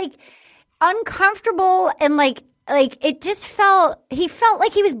so like uncomfortable and like it just he felt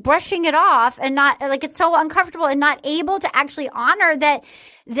like he was brushing it off and not like it's so uncomfortable and not able to actually honor that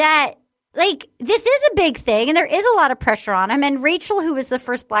like, this is a big thing, and there is a lot of pressure on him. And Rachel, who was the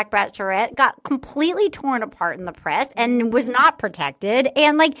first Black Bachelorette, got completely torn apart in the press and was not protected.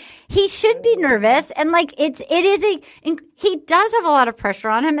 And like, he should be nervous. And like, he does have a lot of pressure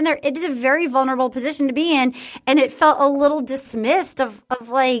on him, and it is a very vulnerable position to be in. And it felt a little dismissed of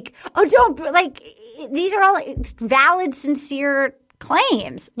like, oh, don't like, these are all valid, sincere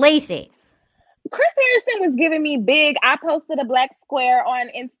claims. Laci. Chris Harrison was giving me big. I posted a black square on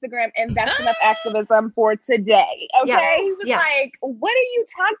Instagram, and that's enough activism for today. Okay, yeah. He was like, "What are you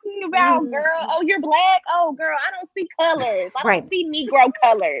talking about, girl? Oh, you're Black. Oh, girl, I don't see colors. I don't see Negro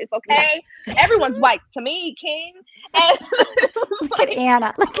colors. Okay, everyone's white to me, King." And Look at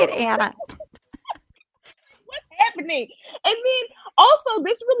Anna. What's happening? And then also,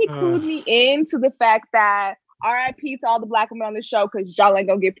 this really clued me into the fact that. RIP to all the Black women on the show because y'all ain't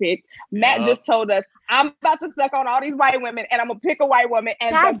gonna get picked. Matt just told us, "I'm about to suck on all these white women and I'm gonna pick a white woman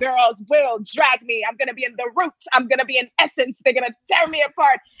and the girls will drag me. I'm gonna be in the roots. I'm gonna be in essence. They're gonna tear me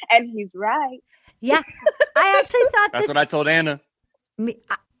apart." And he's right. Yeah. I actually thought that's what I told Anna.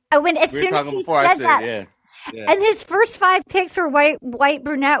 As soon as he said that. Yeah. And his first 5 picks were white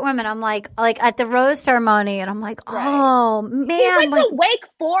brunette women. I'm like at the rose ceremony, and I'm like, oh man. He went to Wake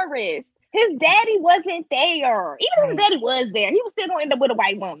Forest. His daddy wasn't there. Even if his daddy was there, he was still going to end up with a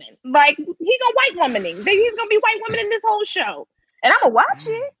white woman. Like, he gonna white womaning. He's going to be white woman in this whole show. And I'm going to watch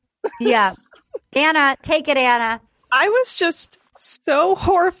it. Yeah. Anna, take it, Anna. I was just so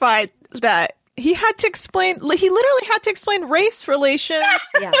horrified that he literally had to explain race relations.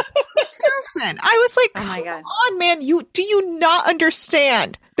 Yeah. Chris Harrison. I was like, come on, man. Do you not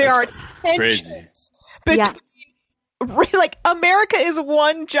understand? There are tensions between like America is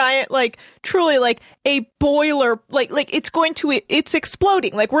one giant, like truly like a boiler, like it's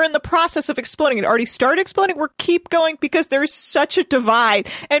exploding. Like we're in the process of exploding. It already started exploding. We're keep going because there's such a divide.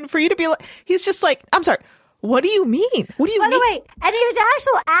 And for you to be like, he's just like, I'm sorry. What do you mean? What do you mean? By the way, and he was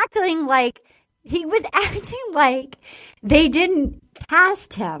actually acting like he was acting like they didn't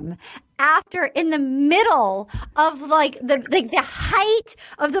cast him after in the middle of like the height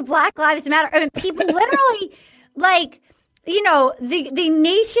of the Black Lives Matter. I mean, people literally like, you know, the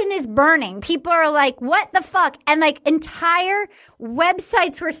nation is burning. People are like, what the fuck? And like entire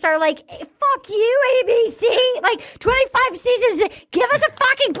websites were started like, hey, fuck you, ABC. Like 25 seasons, give us a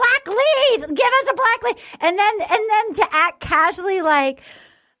fucking black lead. Give us a black lead. And then to act casually like,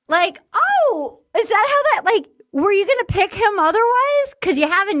 oh, is that how that, like, were you going to pick him otherwise? Because you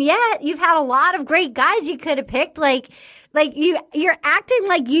haven't yet. You've had a lot of great guys you could have picked. Like you're acting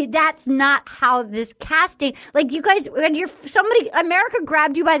like that's not how this casting, like you guys, when America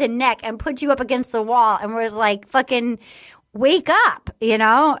grabbed you by the neck and put you up against the wall and was like, fucking wake up, you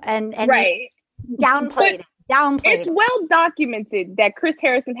know, and right. downplayed it. It's well documented that Chris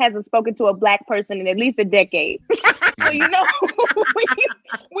Harrison hasn't spoken to a black person in at least a decade. So, you know,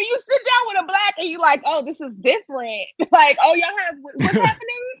 when you sit down with a black and you're like, oh, this is different. Like, oh, y'all have, what's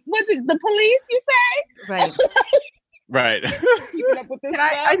happening? Was it the police, you say? Right. Right.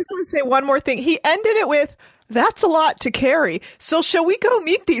 I just want to say one more thing. He ended it with, that's a lot to carry. So shall we go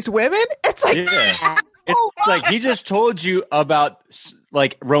meet these women? It's like, yeah. It's like he just told you about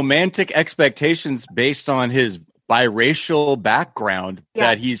like romantic expectations based on his biracial background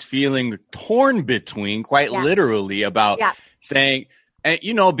that he's feeling torn between, quite literally, about saying, and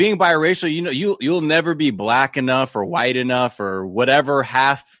you know, being biracial, you know, you'll never be black enough or white enough or whatever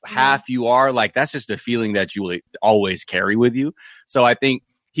half you are. Like that's just a feeling that you will always carry with you. So I think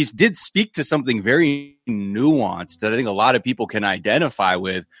he did speak to something very nuanced that I think a lot of people can identify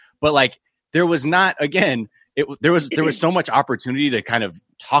with, but like there was not, again, there was so much opportunity to kind of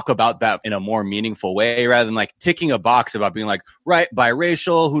talk about that in a more meaningful way rather than like ticking a box about being like, right,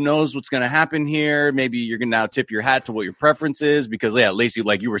 biracial, who knows what's going to happen here. Maybe you're going to now tip your hat to what your preference is because, Laci,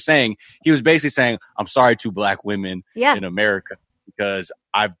 like you were saying, he was basically saying, I'm sorry to black women in America because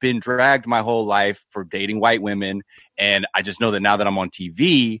I've been dragged my whole life for dating white women. And I just know that now that I'm on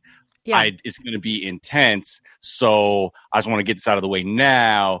TV, it's going to be intense. So I just want to get this out of the way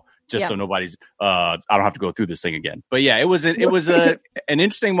now. Just so nobody's, I don't have to go through this thing again. But yeah, it was an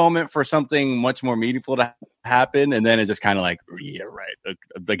interesting moment for something much more meaningful to happen. And then it's just kind of like, yeah, right.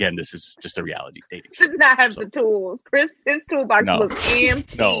 Again, this is just a reality dating show. Did not have the tools. Chris, his toolbox was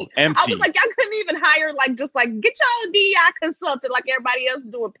empty. No, empty. I was like, y'all couldn't even hire, like, just like, get y'all a DEI consultant like everybody else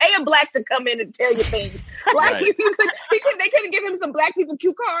doing. Pay a black to come in and tell you things. Like, they couldn't give him some black people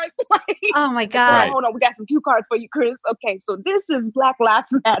cue cards. Like, oh my God. Hold on, we got some cue cards for you, Chris. Okay, so this is Black Lives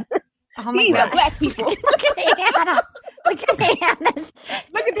Matter. Oh my These God. are black people. Look at Hannah. Look at Hannah.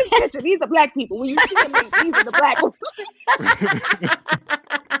 Look at this picture. These are black people. When you see them, these are the black ones.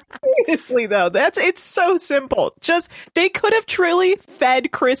 Seriously, though, it's so simple. Just they could have truly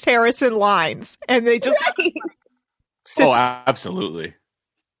fed Chris Harrison lines, and they just. Oh, absolutely.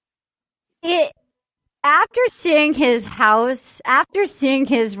 After seeing his house, after seeing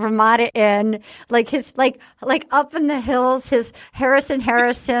his Ramada Inn, like his like up in the hills, his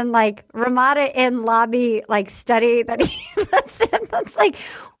Harrison like Ramada Inn lobby like study that he lives in. That's like,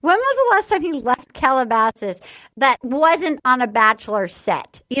 when was the last time he left Calabasas that wasn't on a Bachelor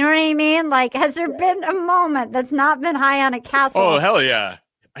set? You know what I mean? Like, has there been a moment that's not been high on a castle? Oh, hell yeah.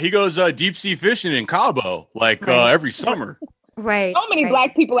 He goes deep sea fishing in Cabo, like every summer. Right. So many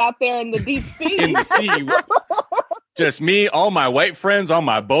black people out there in the deep sea. In the sea. Just me, all my white friends on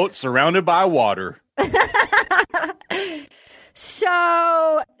my boat surrounded by water. So,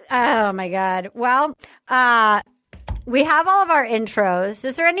 oh my God. Well, we have all of our intros.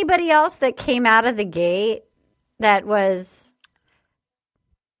 Is there anybody else that came out of the gate that was...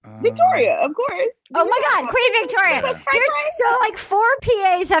 Victoria, of course. Oh my God, Queen Victoria. So like 4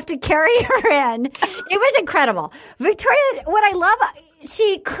 PAs have to carry her in. It was incredible. Victoria, what I love,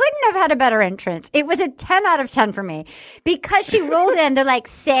 she couldn't have had a better entrance. It was a 10 out of 10 for me because she rolled in. They're like,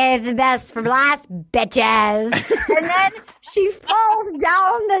 save the best for last, bitches. And then she falls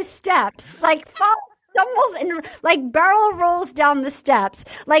down the steps, stumbles and like barrel rolls down the steps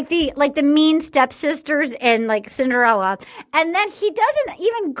like the mean stepsisters in like Cinderella, and then he doesn't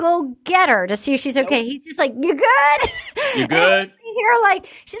even go get her to see if she's okay. He's just like, you good? You good? Here, like,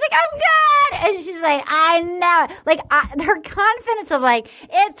 she's like, I'm good, and she's like, I know, like her confidence of like,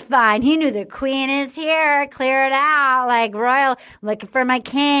 it's fine. He knew the queen is here. Clear it out, like royal. Looking for my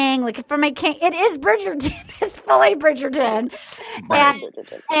king. Looking for my king. It is Bridgerton. It's fully Bridgerton,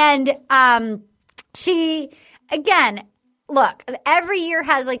 and she, again, look, every year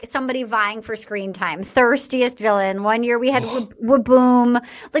has like somebody vying for screen time. Thirstiest villain. One year we had Waboom.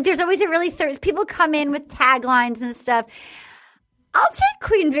 Like there's always a really people come in with taglines and stuff. I'll take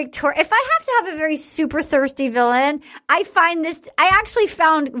Queen Victoria. If I have to have a very super thirsty villain, I actually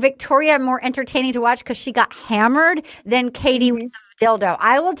found Victoria more entertaining to watch because she got hammered than Katie with the dildo.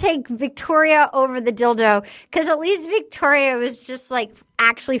 I will take Victoria over the dildo because at least Victoria was just like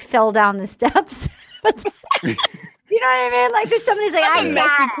actually fell down the steps. You know what I mean? Like, there's somebody's like, I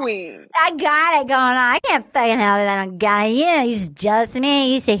got it going on. I can't fucking have it. I don't got it. Yeah, he's just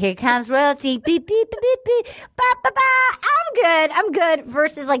me. You say, here comes royalty. Beep, beep, beep, beep, beep. Ba, ba, ba. I'm good.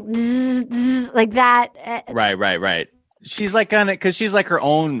 Versus like, zzz, zzz, like that. Right. She's like because she's like her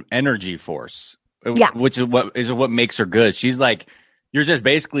own energy force. Yeah. Which is what makes her good. She's like, you're just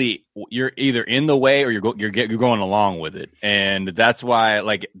basically, you're either in the way or you're going along with it. And that's why,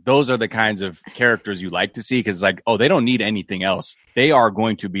 like, those are the kinds of characters you like to see because, like, oh, they don't need anything else. They are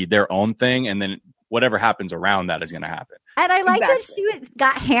going to be their own thing. And then whatever happens around that is going to happen. And I like that she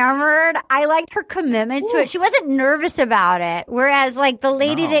got hammered. I liked her commitment to it. She wasn't nervous about it. Whereas, like, the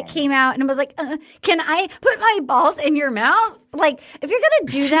lady that came out and was like, can I put my balls in your mouth? Like, if you're going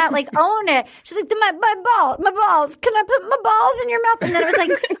to do that, like, own it. She's like, my balls. Can I put my balls in your mouth? And then it was like,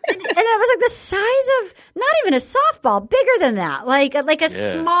 and it was like the size of, not even a softball, bigger than that. Like a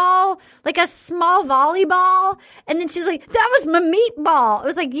small volleyball. And then she's like, that was my meatball. It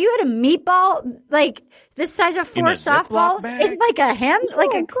was like, you had a meatball, like, this size of 4 softballs in like a hand,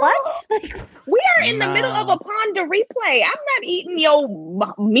 like a clutch. Like, we are in the middle of a Ponder replay. I'm not eating your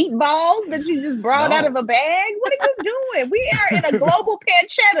meatballs that you just brought out of a bag. What are you doing? We are in a global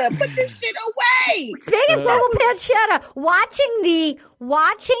pancetta. Put this shit away. Speaking of global pancetta, watching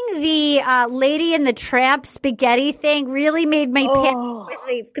the Lady in the Tramp spaghetti thing really made me panic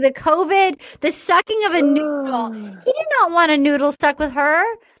with the COVID, the sucking of a noodle. He did not want a noodle stuck with her.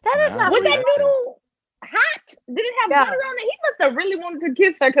 That is not. Was that noodle hot? Did it have butter on it? He must have really wanted to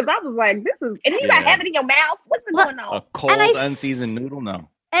kiss her because I was like, this is, and you got have it in your mouth. What's going on? A cold, unseasoned noodle? No.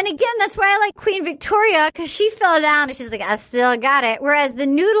 And again, that's why I like Queen Victoria because she fell down and she's like, I still got it. Whereas the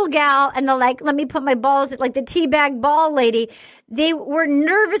noodle gal and the like, let me put my balls, like the teabag ball lady, they were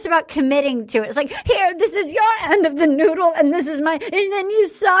nervous about committing to it. It's like, here, this is your end of the noodle and this is and then you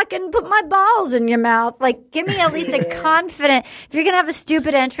suck and put my balls in your mouth. Like, give me at least a confident, if you're going to have a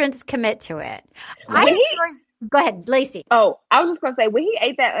stupid entrance, commit to it. Go ahead, Laci. Oh, I was just going to say, when he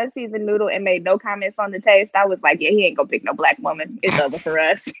ate that unseasoned noodle and made no comments on the taste, I was like, yeah, he ain't going to pick no black woman. It's over for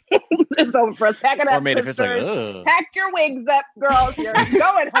us. It's over for us. Pack it up. Or made it like, ugh. Pack your wigs up, girls. You're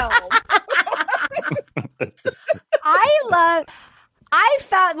going home. I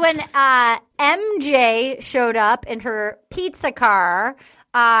found when MJ showed up in her pizza car,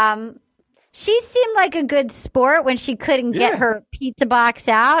 she seemed like a good sport when she couldn't get her pizza box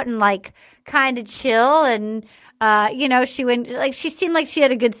out and like kind of chill and she went like she seemed like she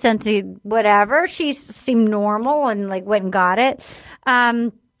had a good sense of whatever. She seemed normal and like went and got it.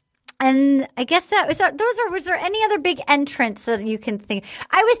 And I guess was there any other big entrants that you can think?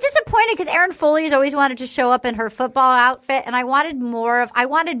 I was disappointed because Erin Foley's always wanted to show up in her football outfit and I wanted more of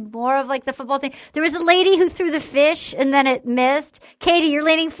like the football thing. There was a lady who threw the fish and then it missed. Katie, you're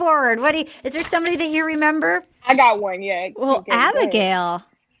leaning forward. Is there somebody that you remember? I got one, yeah. Well,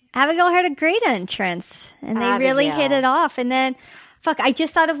 Abigail had a great entrance and they really hit it off. And then I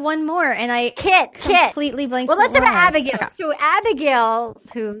just thought of one more and I completely blanked. Well, let's talk about Abigail. Okay. So Abigail,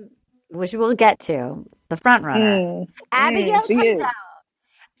 which we'll get to, the front runner. Abigail comes out.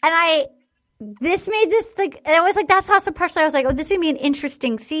 And this made this like, and I was like, that's also partially, I was like, oh, this is going to be an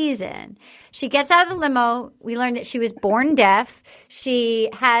interesting season. She gets out of the limo. We learned that she was born deaf.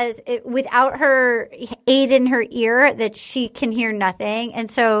 She has, without her aid in her ear, that she can hear nothing. And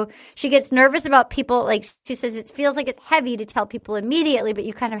so she gets nervous about people. Like she says, it feels like it's heavy to tell people immediately, but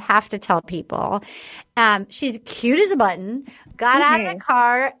you kind of have to tell people. She's cute as a button, got out of the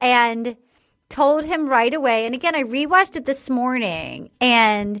car and told him right away. And again, I rewatched it this morning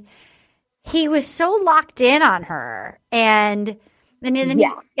and he was so locked in on her. And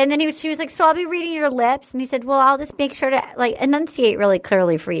then she was like, so I'll be reading your lips. And he said, well, I'll just make sure to like enunciate really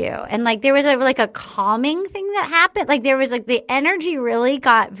clearly for you. And like, there was a calming thing that happened. Like there was like the energy really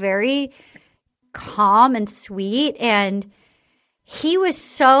got very calm and sweet. And he was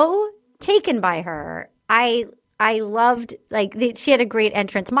so taken by her. I loved she had a great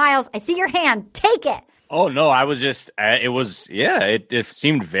entrance. Miles, I see your hand. Take it. Oh, no, I was just, it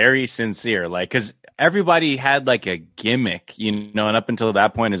seemed very sincere. Like, because everybody had like a gimmick, and up until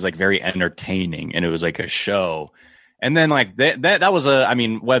that point is like very entertaining and it was like a show. And then like that was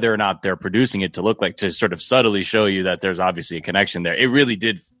whether or not they're producing it to look like to sort of subtly show you that there's obviously a connection there. It really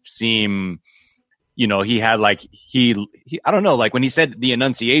did seem, you know, he had like, he I don't know, like when he said the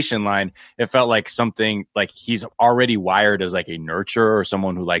enunciation line, it felt like something like he's already wired as like a nurturer or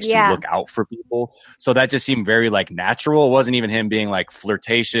someone who likes to look out for people. So that just seemed very like natural. It wasn't even him being like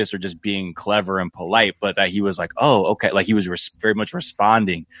flirtatious or just being clever and polite, but that he was like, oh, okay. Like he was very much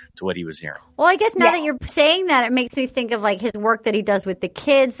responding to what he was hearing. Well, I guess now that you're saying that, it makes me think of like his work that he does with the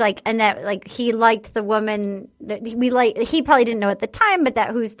kids, like, and that like he liked the woman that he probably didn't know at the time, but that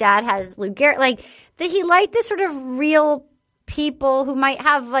whose dad has Lou Gehrig, like that he liked this sort of real people who might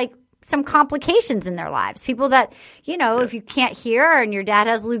have like some complications in their lives, people that, you know, if you can't hear and your dad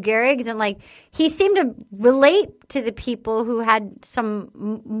has Lou Gehrig's, and like he seemed to relate to the people who had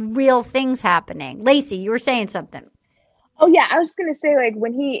some real things happening. Laci, you were saying something. Oh, yeah. I was just going to say, like,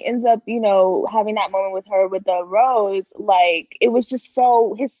 when he ends up, you know, having that moment with her with the rose, like, it was just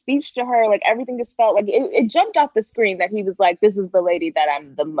so, his speech to her, like, everything just felt like it jumped off the screen that he was like, this is the lady that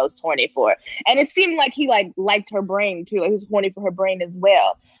I'm the most horny for. And it seemed like he, like, liked her brain, too. Like, he was horny for her brain as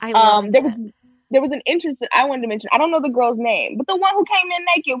well. I love there was an interest I wanted to mention. I don't know the girl's name, but the one who came in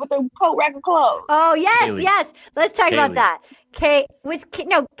naked with the coat rack of clothes. Oh, yes. Let's talk about that. Katie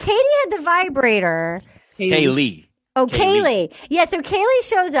had the vibrator. Kaylee. Oh, Kaylee. Yeah, so Kaylee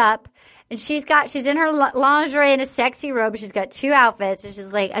shows up, and she's in her lingerie in a sexy robe. She's got two outfits, and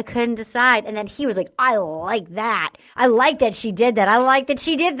she's like, I couldn't decide. And then he was like, I like that. I like that she did that. I like that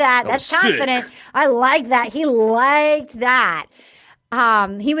she did that. That's confident. Sick. I like that. He liked that.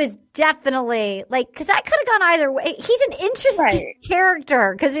 He was definitely like, because that could have gone either way. He's an interesting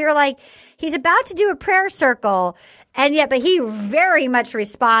character, because you're like, he's about to do a prayer circle. And yet, but he very much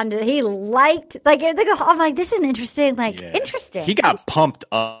responded. He liked, like, I'm like, this is interesting. Interesting. He got pumped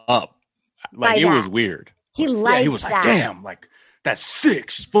up. Like, it was weird. He liked he was like, damn, like, that's sick.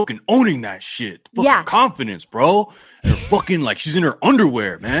 She's fucking owning that shit. Fucking confidence, bro. And her fucking, like, she's in her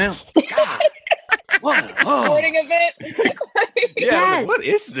underwear, man. God. What? Sporting event. Yes. What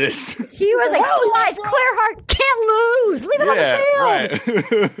is this? He was like, Flies, clear heart, can't lose. Leave it on the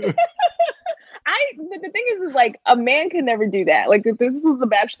field. Right. But the thing is like, a man could never do that. Like, if this was The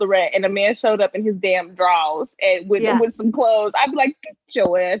Bachelorette and a man showed up in his damn drawers and with some clothes, I'd be like, get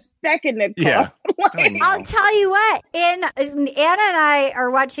your ass back in the car. Yeah. I'll tell you what, Anna and I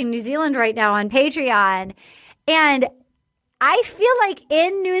are watching New Zealand right now on Patreon, and I feel like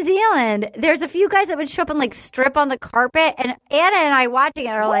in New Zealand, there's a few guys that would show up and like strip on the carpet, and Anna and I watching it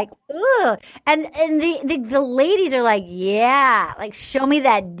are like, ugh. And the ladies are like, yeah, like show me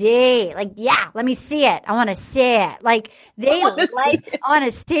that D. Like, yeah, let me see it. I want to see it. Like I want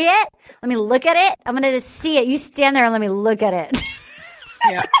to see it. Let me look at it. I'm going to see it. You stand there and let me look at it.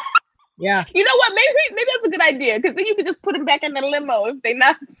 Yeah. Yeah. You know what? Maybe that's a good idea, because then you could just put them back in the limo if they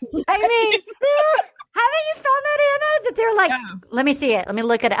not. I mean, haven't you found that, Anna? That they're like, let me see it. Let me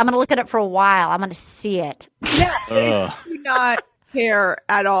look at it. I'm going to look at it for a while. I'm going to see it. Yeah. They do not care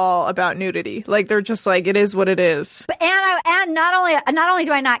at all about nudity. Like, they're just like, it is what it is. But, and not only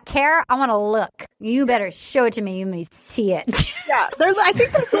do I not care, I want to look. You better show it to me. You may see it. Yeah. I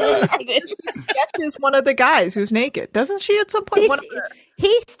think she sketches one of the guys who's naked. Doesn't she at some point?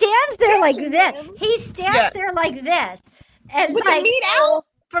 He stands there like this. He stands there like this. And with like, the meat out?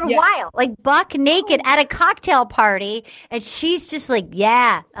 For a while, like buck naked at a cocktail party, and she's just like,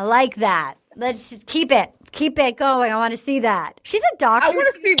 yeah, I like that. Let's just keep it going. I want to see that. She's a doctor. I want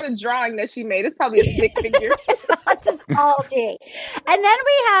to see the drawing that she made. It's probably a stick figure. Just all day. And then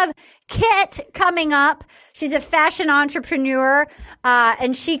we have Kit coming up. She's a fashion entrepreneur,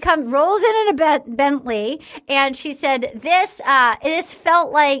 and she rolls in a Bentley, and she said, this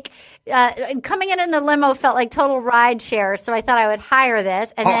felt like, coming in the limo felt like total ride share, so I thought I would hire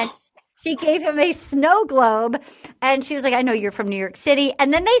this. And then she gave him a snow globe, and she was like, I know you're from New York City.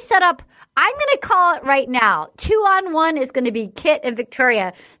 And then they set up, I'm going to call it right now, 2-on-1 is going to be Kit and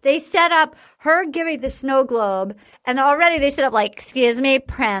Victoria. They set up her giving the snow globe, and already they set up like, excuse me,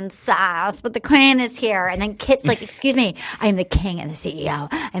 princess, but the queen is here. And then Kit's like, excuse me, I am the king and the CEO.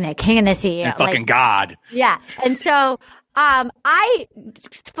 I'm the king and the CEO. And fucking God. Yeah. And so,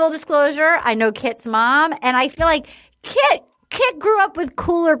 full disclosure, I know Kit's mom, and I feel like Kit grew up with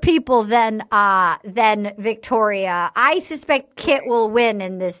cooler people than Victoria. I suspect Kit will win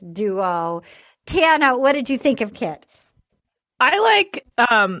in this duo. Tana, what did you think of Kit? I like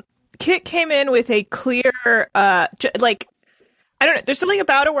Kit came in with a clear I don't know, there's something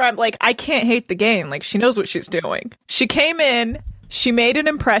about her where I'm like, I can't hate the game. Like, she knows what she's doing. She came in, she made an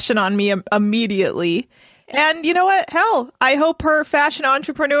impression on me immediately. And you know what? Hell, I hope her fashion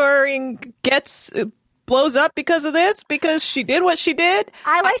entrepreneuring blows up because of this, because she did what she did.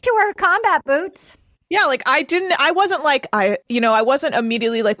 I like to wear combat boots. Yeah, like I wasn't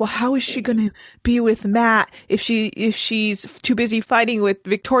immediately like, well, how is she gonna be with Matt if she's too busy fighting with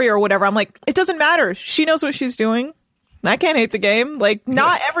Victoria or whatever? I'm like, it doesn't matter. She knows what she's doing. I can't hate the game. Like,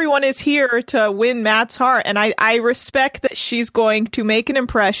 not everyone is here to win Matt's heart. And I respect that she's going to make an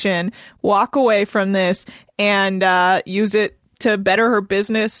impression, walk away from this, and use it to better her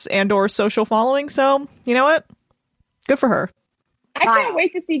business and or social following. So, you know what? Good for her. I can't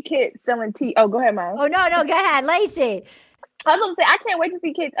wait to see Kit selling tea. Oh, go ahead, Mom. Oh, no, go ahead, Laci. I was going to say, I can't wait to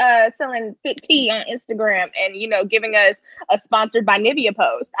see Kit selling fit tea on Instagram and, giving us a sponsored by Nivea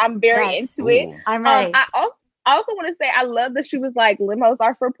post. I'm very into it. I'm ready. I also want to say, I love that she was like, limos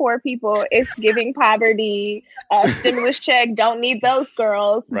are for poor people. It's giving poverty. Stimulus check, don't need those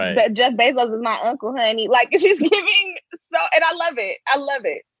girls. Right. But Jeff Bezos is my uncle, honey. Like, she's giving and I love it. I love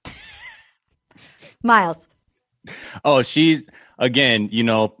it. Miles. Oh, she's, again,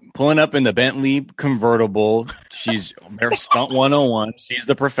 pulling up in the Bentley convertible. She's stunt 101. She's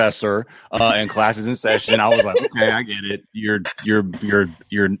the professor, and class is in session. I was like, okay, I get it. You're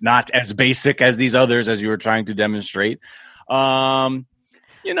not as basic as these others as you were trying to demonstrate. We'll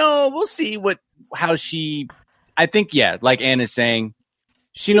see how she. I think, yeah, like Anna's saying,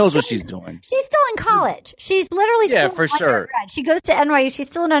 she knows what she's doing. She's still in college. She's literally still for an undergrad. She goes to NYU. She's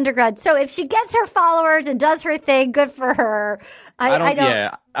still an undergrad. So if she gets her followers and does her thing, good for her. I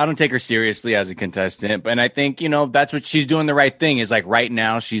don't take her seriously as a contestant, and I think, that's what she's doing. The right thing is, like, right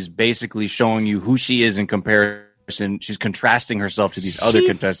now she's basically showing you who she is in comparison. She's contrasting herself to these other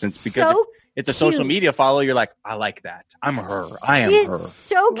contestants because it's a social media follow. You're like, I like that. I'm her. I am her. She's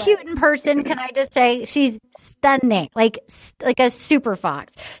so cute in person. Can I just say she's stunning, like a super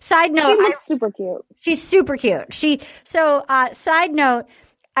fox. Side note, she looks super cute. She's super cute. Side note,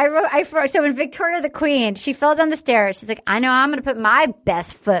 so when Victoria the Queen, she fell down the stairs. She's like, I know I'm going to put my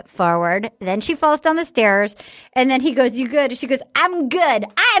best foot forward. Then she falls down the stairs. And then he goes, you good? She goes, I'm good.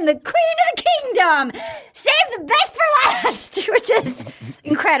 I am the queen of the kingdom. Save the best for last, which is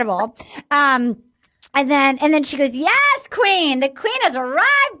incredible. And then she goes, yes, queen. The queen has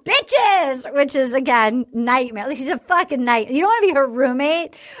arrived, bitches, which is, again, nightmare. Like, she's a fucking nightmare. You don't want to be her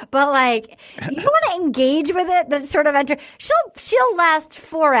roommate, but, like, you don't want to engage with it, but sort of enter. She'll last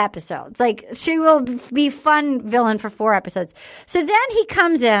 4 episodes. Like, she will be fun villain for 4 episodes. So then he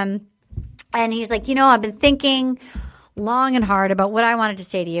comes in and he's like, I've been thinking long and hard about what I wanted to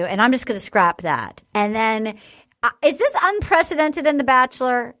say to you, and I'm just going to scrap that. And then is this unprecedented in The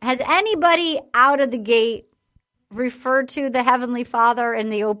Bachelor? Has anybody out of the gate referred to the Heavenly Father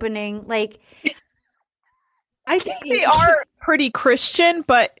in the opening? Like, I think they are pretty Christian,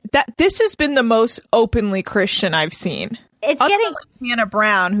 but this has been the most openly Christian I've seen. It's getting like Hannah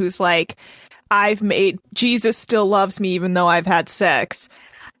Brown, who's like, Jesus still loves me even though I've had sex.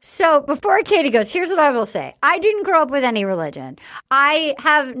 So before Katie goes, here's what I will say. I didn't grow up with any religion. I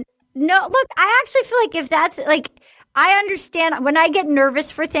actually feel like if that's like, I understand when I get nervous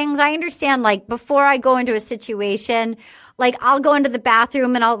for things, I understand, like, before I go into a situation, like, I'll go into the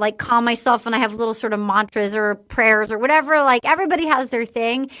bathroom and I'll, like, calm myself and I have little sort of mantras or prayers or whatever. Like, everybody has their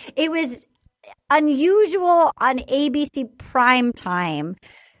thing. It was unusual on ABC primetime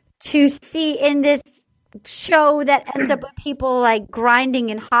to see in this show that ends up with people, like, grinding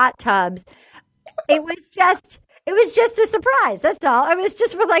in hot tubs. It was just a surprise. That's all. It was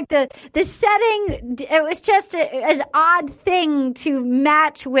just for, like, the setting. It was just an odd thing to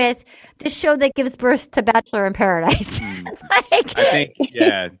match with the show that gives birth to Bachelor in Paradise. I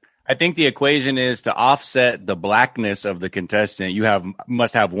think the equation is to offset the blackness of the contestant. You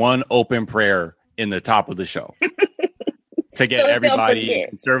must have one open prayer in the top of the show. To get everybody,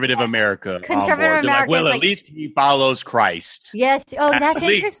 conservative America on board. Like, well, at least he follows Christ. Yes. Oh, that's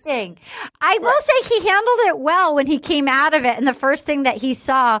interesting. I will say he handled it well when he came out of it. And the first thing that he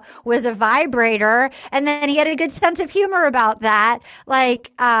saw was a vibrator. And then he had a good sense of humor about that.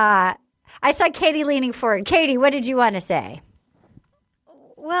 Like, I saw Katie leaning forward. Katie, what did you want to say?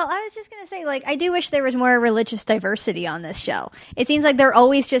 Well, I was just going to say, like, I do wish there was more religious diversity on this show. It seems like they're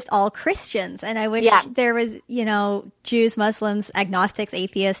always just all Christians. And I wish there was, Jews, Muslims, agnostics,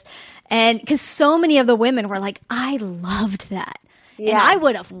 atheists. And because so many of the women were like, I loved that. Yeah. And I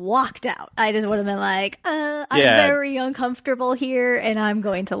would have walked out. I just would have been like, I'm very uncomfortable here and I'm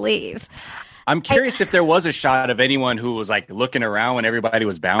going to leave. I'm curious if there was a shot of anyone who was, like, looking around when everybody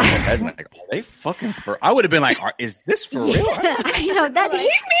was bowing their heads. Like, are they fucking for? I would have been like, is this for real? I know that's.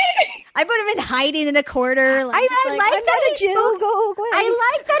 I would have been hiding in a corner. Like, I like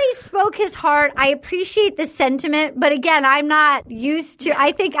that he spoke his heart. I appreciate the sentiment, but again, I'm not used to.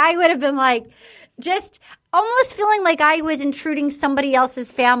 I think I would have been like, almost feeling like I was intruding somebody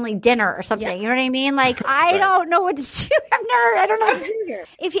else's family dinner or something. Yeah. You know what I mean? Like, I don't know what to do. I don't know what to do here.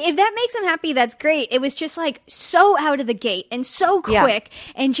 If that makes him happy, that's great. It was just like so out of the gate and so quick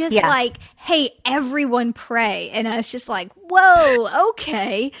and just like, hey, everyone pray. And I was just like, whoa,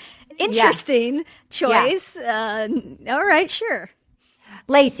 okay. Interesting choice. All right, sure.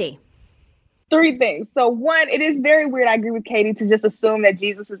 Laci. 3 things. So 1, it is very weird. I agree with Katie to just assume that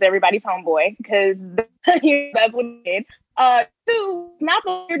Jesus is everybody's homeboy because that's what he did. 2, not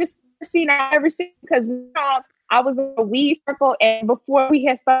the weirdest scene I've ever seen because I was in a weed circle and before we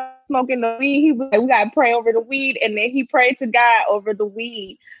had started smoking the weed, he was like, we got to pray over the weed. And then he prayed to God over the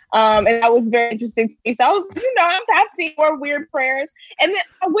weed. And that was very interesting to me. So I was, I've seen more weird prayers. And then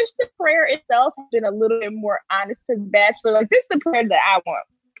I wish the prayer itself had been a little bit more honest to the Bachelor. Like, this is the prayer that I want.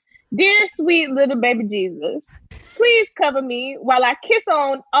 Dear sweet little baby Jesus, please cover me while I kiss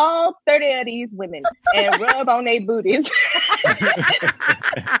on all 30 of these women and rub on their booties. Like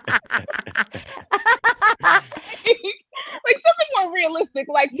something more realistic.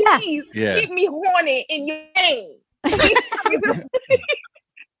 Like, please keep me horny in your name.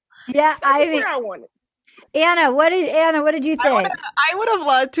 I wanted. Anna, what did you think? I would have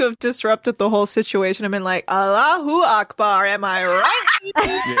loved to have disrupted the whole situation and been like, Allahu Akbar, am I right?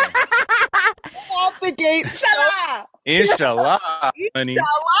 Off the gate. Inshallah, honey.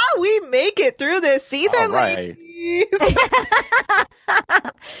 Inshallah, we make it through this season, right.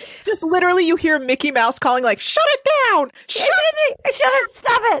 Just literally you hear Mickey Mouse calling like, shut it down! Shut it!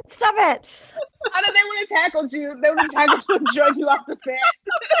 Stop it! I know they would have tackled you. They would have tackled you and drug you off the set.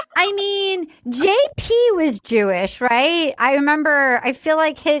 I mean, JP was Jewish, right? I feel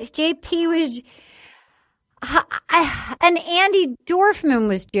like JP was, and Andy Dorfman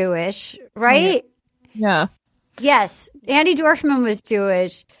was Jewish, right? Yeah. Yes, Andy Dorfman was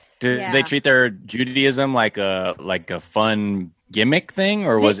Jewish. Did they treat their Judaism like a fun gimmick thing,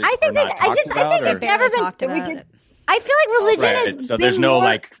 or was it? I think it's never been talked about. I feel like religion is so. There's no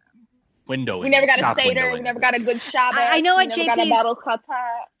like window. We never got a Seder. We never got a good Shabbat. I know at JP's.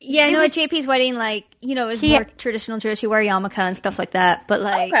 Yeah, I know at JP's wedding, like it was more traditional Jewish. You wear yarmulke and stuff like that, but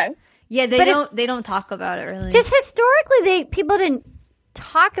like, they don't talk about it really. Just historically, people didn't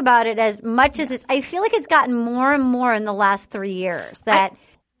talk about it as much as it's. I feel like it's gotten more and more in the last 3 years.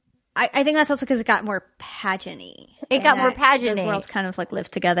 I think that's also because it got more pageant-y. It got more pageant-y. Those worlds kind of like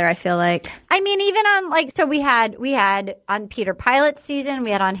live together, I feel like. I mean, even on so we had on Peter Pilot's season,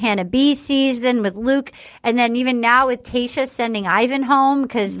 we had on Hannah B's season with Luke, and then even now with Tayshia sending Ivan home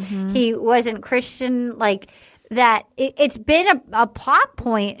because he wasn't Christian, like that. It's been a plot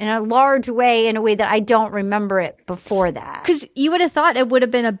point in a large way, in a way that I don't remember it before that. Because you would have thought it would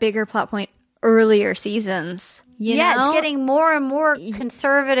have been a bigger plot point earlier seasons. You know? It's getting more and more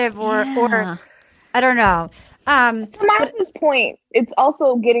conservative or I don't know. To Martha's point, it's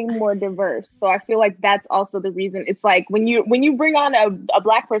also getting more diverse. So I feel like that's also the reason. It's like when you bring on a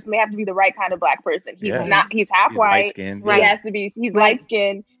black person, they have to be the right kind of black person. He's half white. Right. He has to be, he's light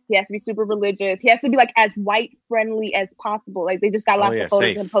skinned. He has to be super religious. He has to be like as white friendly as possible. Like they just got lots of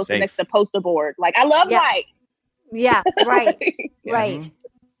photos and posted next to poster board. Like I love white. Yeah. Right.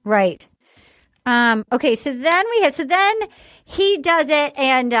 Right. Okay, so then he does it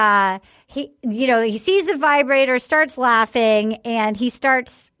and he sees the vibrator, starts laughing, and he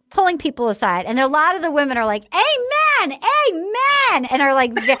starts pulling people aside. And a lot of the women are like, amen, and are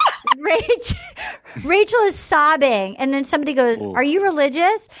like, Rachel is sobbing. And then somebody goes, are you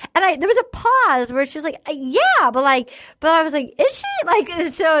religious? And there was a pause where she was like, yeah, but I was like, is she?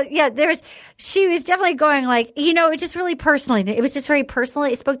 Like, so yeah, she was definitely going like, it just really personally, it was just very personal.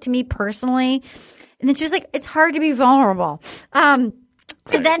 It spoke to me personally. And then she was like, it's hard to be vulnerable.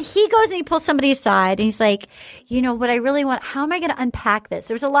 So then he goes and he pulls somebody aside and he's like, what I really want, how am I going to unpack this?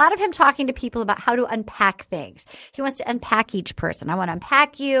 There was a lot of him talking to people about how to unpack things. He wants to unpack each person. I want to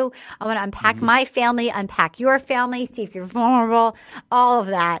unpack you. I want to unpack my family, unpack your family, see if you're vulnerable, all of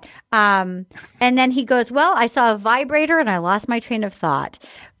that. And then he goes, well, I saw a vibrator and I lost my train of thought.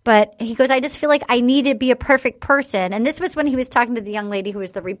 But he goes, I just feel like I need to be a perfect person. And this was when he was talking to the young lady who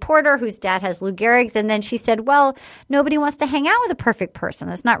was the reporter whose dad has Lou Gehrig's. And then she said, well, nobody wants to hang out with a perfect person.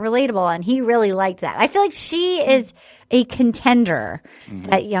 It's not relatable. And he really liked that. I feel like she is a contender,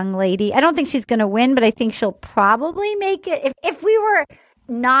 that young lady. I don't think she's going to win, but I think she'll probably make it. If we were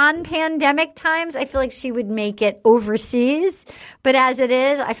non-pandemic times, I feel like she would make it overseas. But as it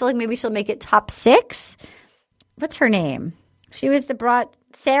is, I feel like maybe she'll make it top 6. What's her name? She was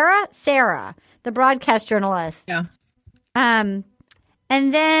Sarah, the broadcast journalist. Yeah. And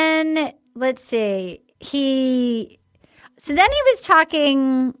then let's see. So then he was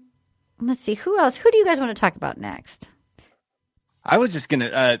talking. let's see, who else? Who do you guys want to talk about next? I was just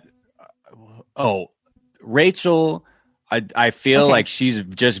gonna. Rachel. I feel like she's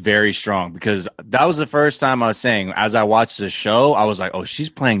just very strong because that was the first time I was saying, as I watched the show, I was like, oh, she's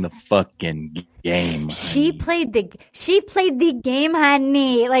playing the fucking game. She played the game,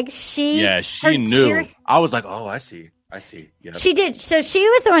 honey. Like she knew. I was like, oh, I see. Yep. She did. So she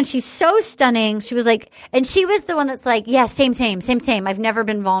was the one. She's so stunning. She was like, and she was the one that's like, yeah, same. I've never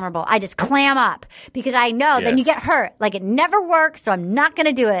been vulnerable. I just clam up because I know then you get hurt. Like it never works, so I'm not going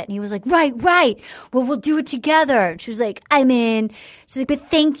to do it. And he was like, right. Well, we'll do it together. And she was like, I'm in. She's like, but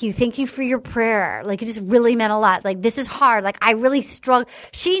thank you for your prayer. Like it just really meant a lot. Like this is hard. Like I really struggle.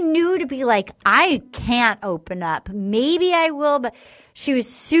 She knew to be like, I can't open up. Maybe I will, but. She was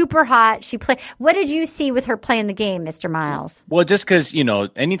super hot. She played. What did you see with her playing the game, Mr. Miles? Well, just because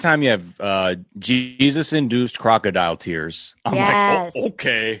anytime you have Jesus-induced crocodile tears, I'm like, oh,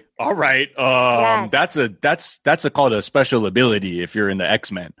 okay, all right. That's called a special ability if you're in the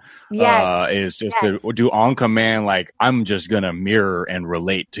X-Men. Yes, is just to do on command. Like I'm just gonna mirror and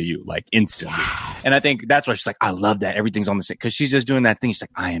relate to you like instantly. Yes. And I think that's why she's like, I love that everything's on the same because she's just doing that thing. She's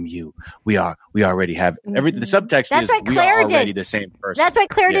like, I am you. We already have everything. The subtext that's is what we Claire are already did. The same person. That's what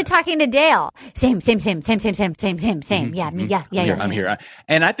Claire did talking to Dale. Same. Mm-hmm. Yeah. I'm here.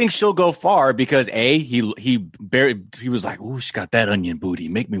 And I think she'll go far because he was like, ooh, she got that onion booty.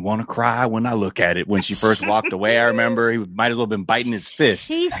 Make me want to cry when I look at it. When she first walked away, I remember he might as well have been biting his fist.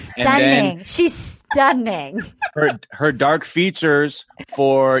 She's stunning. She's stunning. Her dark features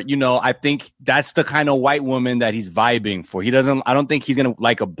for, I think that's the kind of white woman that he's vibing for. I don't think he's going to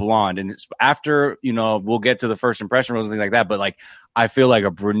like a blonde. And it's after, we'll get to the first impression rules and things like that. But like, I feel like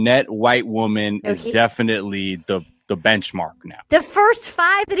a brunette white woman is definitely the benchmark now. The first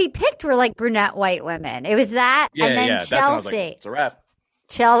 5 that he picked were like brunette white women. It was that. And then Chelsea. It's a wrap.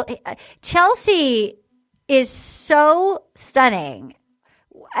 Chelsea is so stunning.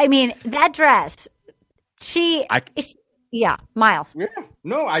 I mean, that dress, Miles. Yeah.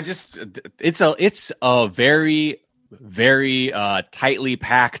 No, it's a very, very tightly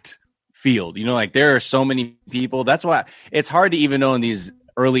packed field. Like there are so many people. That's why it's hard to even know in these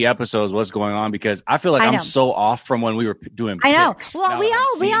early episodes what's going on because I feel like I'm so off from when we were doing picks. I know. Well, we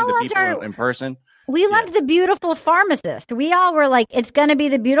all loved our in person. We loved the beautiful pharmacist. We all were like, it's going to be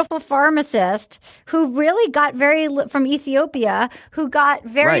the beautiful pharmacist who really got from Ethiopia, who got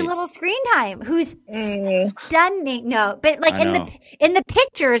very little screen time, who's stunning. No, but like in the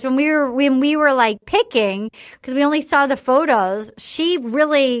pictures when we were like picking, because we only saw the photos, she's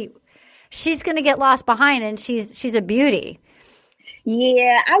going to get lost behind, and she's a beauty.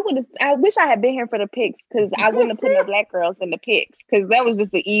 Yeah, I wish I had been here for the picks because I wouldn't have put no black girls in the picks because that was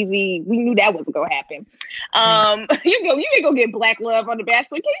just we knew that wasn't gonna happen. You ain't gonna get black love on The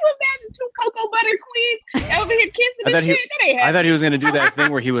Bachelor. Can you imagine 2 cocoa butter queens over here kissing and shit? That ain't happening. I thought he was gonna do that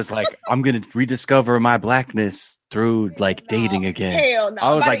thing where he was like, I'm gonna rediscover my blackness through like dating again. Hell no.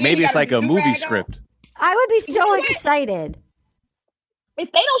 I was like, maybe it's like a movie script. I would be so excited. If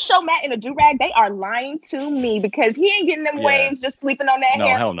they don't show Matt in a do-rag, they are lying to me because he ain't getting them waves just sleeping on that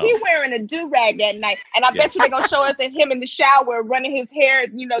hair. Hell no. He wearing a do-rag that night. And I bet you they're going to show us him in the shower running his hair,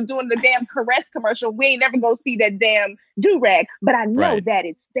 doing the damn Caress commercial. We ain't never going to see that damn do-rag. But I know that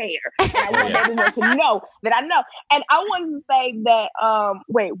it's there. And I want everyone to know that I know. And I wanted to say that,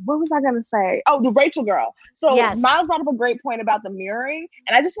 wait, what was I going to say? Oh, the Rachel girl. So Miles brought up a great point about the mirroring.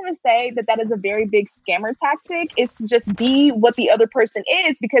 And I just want to say that is a very big scammer tactic. It's to just be what the other person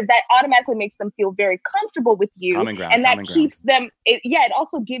is because that automatically makes them feel very comfortable with you. And that keeps them, it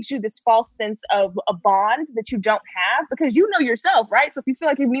also gives you this false sense of a bond that you don't have because you know yourself, right? So if you feel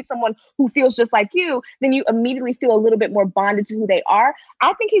like you meet someone who feels just like you, then you immediately feel a little bit more bonded to who they are.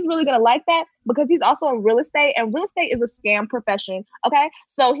 I think he's really going to like that because he's also in real estate and real estate is a scam profession. Okay.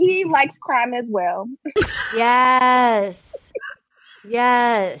 So he likes crime as well. Yes.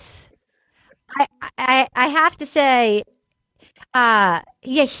 I have to say,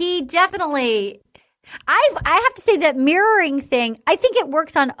 he definitely. I have to say that mirroring thing. I think it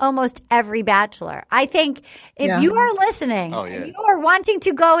works on almost every bachelor. I think if you are listening, and you are wanting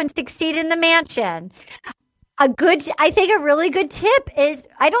to go and succeed in the mansion. A really good tip is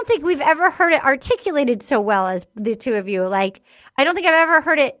I don't think we've ever heard it articulated so well as the two of you. Like I don't think I've ever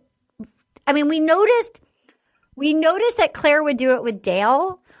heard it. I mean, we noticed that Claire would do it with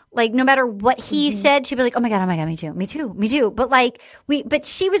Dale. Like no matter what he said, she'd be like, "Oh my god, me too." But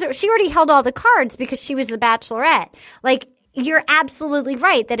she already held all the cards because she was the Bachelorette. Like you're absolutely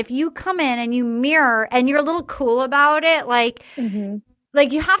right that if you come in and you mirror and you're a little cool about it, like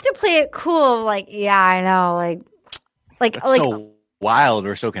you have to play it cool. Like I know, like wild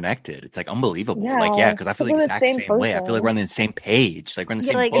we're so connected. It's like unbelievable. Yeah. Like, yeah, because I feel the exact same way. I feel like we're on the same page. Like we're in the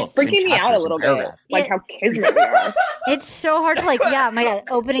same book. It's freaking me out a little bit. Like how kismet we are. It's so hard to like, yeah, my God,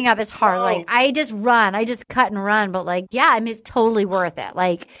 opening up is hard. Like I just cut and run, but like, yeah, I mean, it's totally worth it.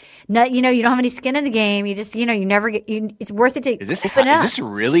 Like, no, you don't have any skin in the game. You just, you never get, it's worth it to is this open up. Is this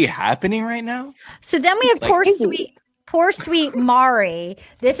really happening right now? So then we have poor sweet Mari.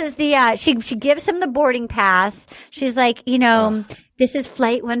 This is the she gives him the boarding pass. She's like, this is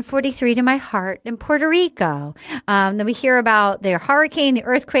flight 143 to my heart in Puerto Rico. Then we hear about the hurricane, the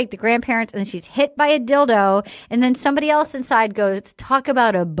earthquake, the grandparents, and then she's hit by a dildo. And then somebody else inside goes, talk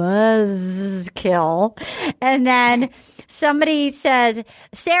about a buzzkill. And then somebody says,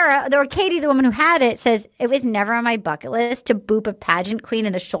 Sarah, or Katie, the woman who had it, says, it was never on my bucket list to boop a pageant queen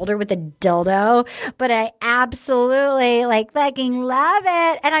in the shoulder with a dildo, but I absolutely fucking love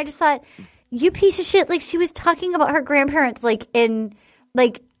it. And I just thought, you piece of shit. Like, she was talking about her grandparents, like, in,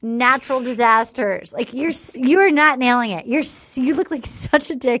 like, natural disasters. Like, you're not nailing it. You look like such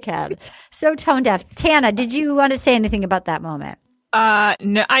a dickhead. So tone deaf. Tana, did you want to say anything about that moment?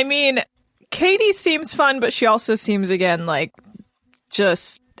 No, I mean, Katie seems fun, but she also seems, again, like,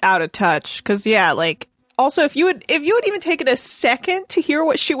 just out of touch. Because, yeah, like, also, if you had even taken a second to hear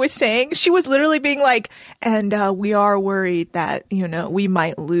what she was saying, she was literally being like, and we are worried that, we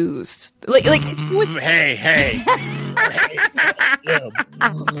might lose. Like she was- hey.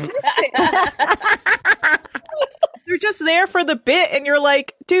 They're just there for the bit, and you're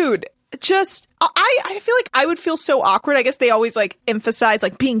like, dude, just I feel like I would feel so awkward. I guess they always like emphasize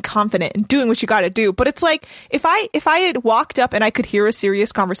like being confident and doing what you got to do. But it's like if I had walked up and I could hear a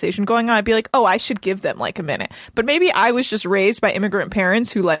serious conversation going on, I'd be like, oh, I should give them like a minute. But maybe I was just raised by immigrant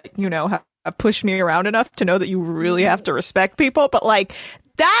parents who like, have pushed me around enough to know that you really have to respect people. But like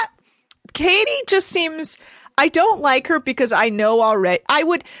that, Katie just seems. I don't like her because I know already.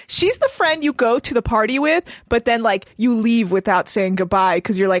 She's the friend you go to the party with, but then like you leave without saying goodbye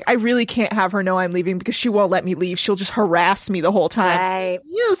because you're like, I really can't have her know I'm leaving because she won't let me leave. She'll just harass me the whole time. Right.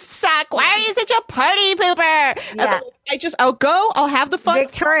 You suck. Why are you such a party pooper? Yeah. I'll go. I'll have the fun.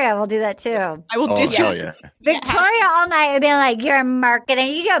 Victoria will do that too. I will ditch you. Yeah. Victoria all night would be like, you're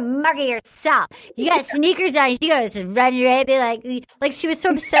marketing. You gotta market yourself. You got sneakers on. She goes to run your head. Be like she was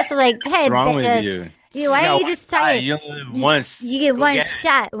so obsessed with like, hey, what's wrong bitches. with you? Why don't you just tell it? You get one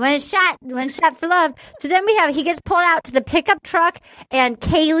shot for love. So then he gets pulled out to the pickup truck, and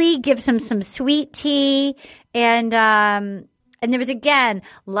Kaylee gives him some sweet tea, and there was again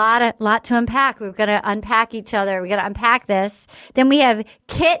lot to unpack. We're gonna unpack each other. We gotta unpack this. Then we have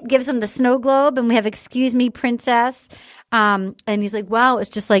Kit gives him the snow globe, and we have excuse me, princess. And he's like, wow, it's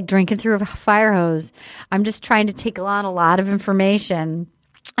just like drinking through a fire hose. I'm just trying to take on a lot of information.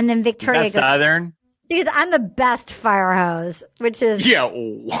 And then Victoria goes, Southern. Because I'm the best fire hose, which is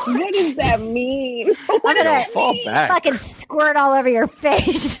What does that mean? I'm gonna fall back. Fucking squirt all over your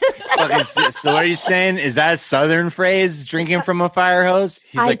face. So what are you saying? Is that a Southern phrase? Drinking from a fire hose?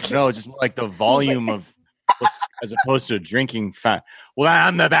 He's like, no, just like the volume of, as opposed to drinking. Well,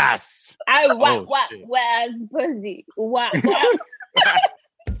 I'm the best. Where's pussy?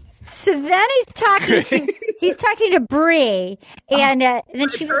 So then he's talking to Bree, and then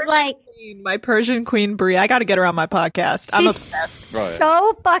she was like, my Persian queen Bree. I got to get her on my podcast. I'm obsessed.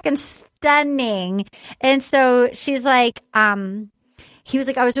 So fucking stunning. And so she's like, he was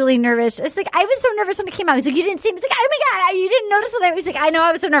like, I was really nervous. It's like, I was so nervous when it came out. He's like, you didn't see me. He's like, oh my God, you didn't notice that? I was like, I know,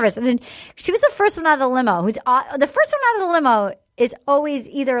 I was so nervous. And then she was the first one out of the limo. The first one out of the limo is always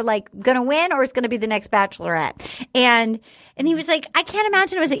either like going to win or it's going to be the next bachelorette. And he was like, I can't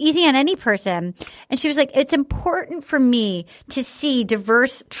imagine it was easy on any person. And she was like, it's important for me to see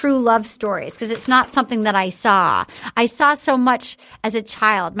diverse, true love stories because it's not something that I saw. I saw so much as a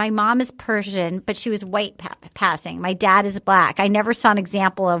child. My mom is Persian, but she was white passing. My dad is black. I never saw an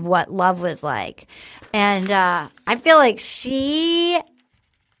example of what love was like. And I feel like she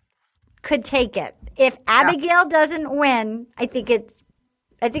could take it. If Abigail doesn't win, I think it's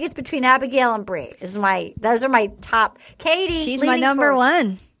between Abigail and Bree. Those are my top. Katie, she's my number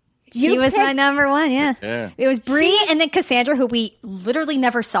one. She was my number one. Yeah. It was Bree and then Cassandra, who we literally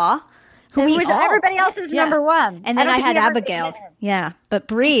never saw. Everybody else's number one. And then I had Abigail. Yeah, but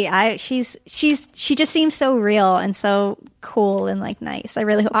Bree, she just seems so real and so cool and like nice. I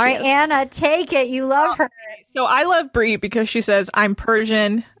really hope. All right, Anna, take it. You love her. So I love Bree because she says I'm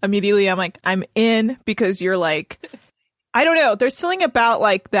Persian. Immediately, I'm like I'm in because you're like, I don't know. There's something about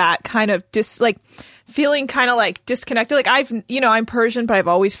like that kind of feeling kind of like disconnected. Like I'm Persian, but I've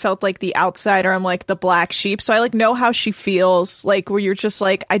always felt like the outsider. I'm like the black sheep. So I like know how she feels like where you're just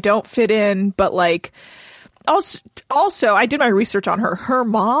like, I don't fit in, but like Also, I did my research on her. Her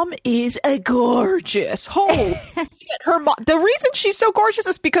mom is a gorgeous. Holy shit. Her mom. The reason she's so gorgeous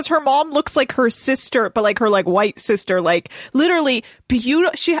is because her mom looks like her sister, but like her like white sister, like literally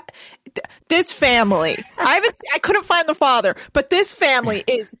beautiful. This family. I couldn't find the father, but this family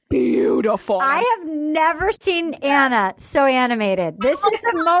is beautiful. I have never seen Anna so animated. This is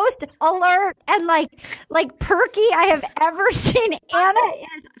the most alert and like perky I have ever seen. Anna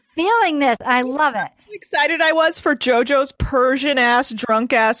is feeling this. I love it. Excited I was for JoJo's Persian ass,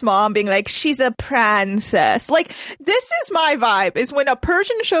 drunk ass mom being like, she's a princess. Like, this is my vibe, is when a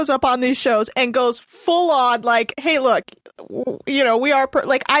Persian shows up on these shows and goes full on like, hey, look, you know, we are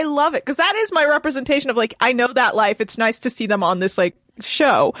like, I love it because that is my representation of like, I know that life. It's nice to see them on this like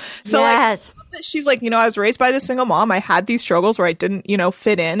show. So yes. She's like, you know, I was raised by this single mom. I had these struggles where I didn't, you know,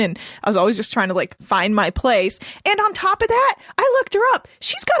 fit in. And I was always just trying to like find my place. And on top of that, I looked her up.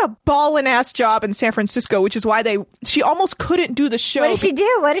 She's got a ballin' ass job in San Francisco, which is why she almost couldn't do the show. What did she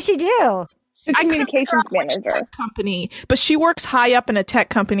do? The communications manager company, but she works high up in a tech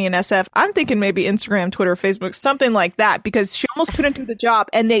company in SF. I'm thinking maybe Instagram, Twitter, Facebook, something like that, because she almost couldn't do the job,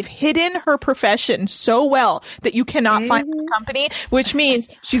 and they've hidden her profession so well that you cannot find this company, which means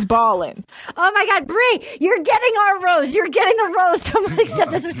she's balling. Oh my God, Brie, you're getting our rose. You're getting the rose. Someone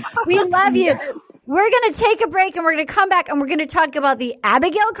accept this. We love you. We're going to take a break and we're going to come back and we're going to talk about the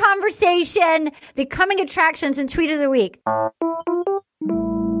Abigail conversation, the coming attractions, and tweet of the week.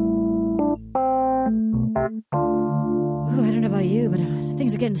 Ooh, I don't know about you, but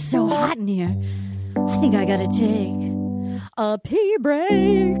things are getting so hot in here. I think I gotta take a pee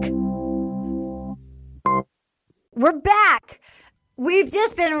break. We're back. We've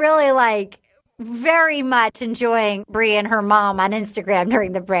just been really like very much enjoying Brie and her mom on Instagram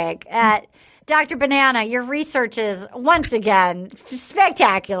during the break. Dr. Banana, your research is once again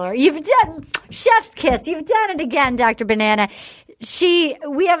spectacular. You've done chef's kiss. You've done it again, Dr. Banana.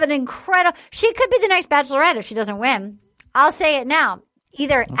 We have an incredible, she could be the next Bachelorette if she doesn't win. I'll say it now.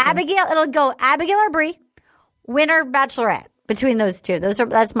 Either Abigail, it'll go Abigail or Brie, winner Bachelorette between those two.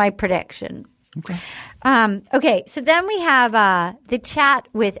 That's my prediction. Okay. Okay. So then we have the chat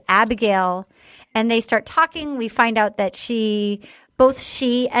with Abigail, and they start talking. We find out that both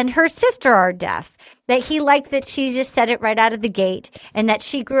she and her sister are deaf, that he liked that she just said it right out of the gate, and that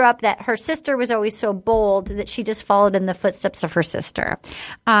she grew up that her sister was always so bold that she just followed in the footsteps of her sister.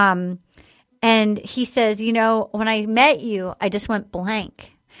 And he says, you know, when I met you, I just went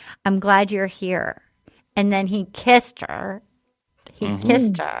blank. I'm glad you're here. And then he kissed her.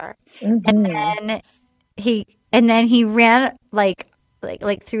 Kissed her. And then he ran like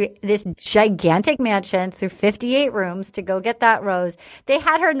through this gigantic mansion, through 58 rooms to go get that rose. They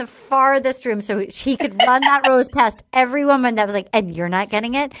had her in the farthest room so she could run that rose past every woman that was like, and you're not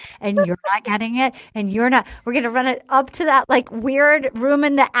getting it, and you're not getting it, and you're not. We're going to run it up to that like weird room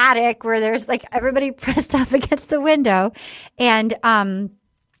in the attic where there's like everybody pressed up against the window. And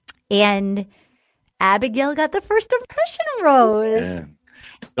Abigail got the first impression rose. Yeah.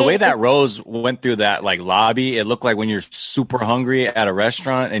 The way that rose went through that like lobby, it looked like when you're super hungry at a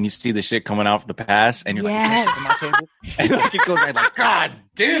restaurant and you see the shit coming out of the pass, and you're like, "Is that shit on my table?" And like, it goes right like, "God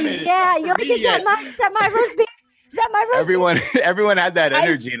damn it!" Yeah, you're like, "Is that my roast beef? Is that my roast?" Everyone had that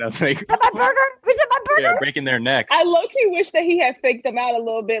energy, and I was like, "Is that my burger? Is that my burger?" Yeah, breaking their necks. I low-key wish that he had faked them out a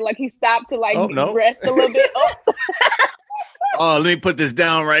little bit, like he stopped to like rest a little bit. Oh, let me put this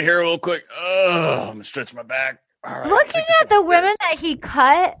down right here real quick. I'm gonna stretch my back. All right, looking at the women that he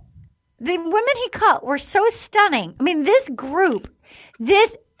cut, were so stunning. I mean, this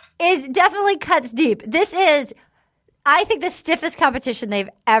is definitely cuts deep. This is, I think, the stiffest competition they've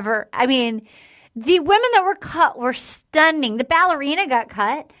ever. I mean, the women that were cut were stunning. The ballerina got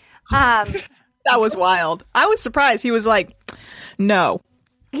cut. That was wild. I was surprised. He was like, no.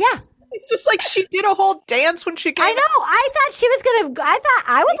 Yeah. It's just like she did a whole dance when she came. I know. I thought she was going to. I thought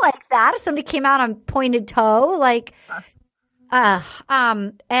I would like that if somebody came out on pointed toe, like.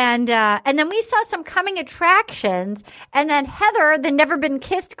 And then we saw some coming attractions, and then Heather, the never been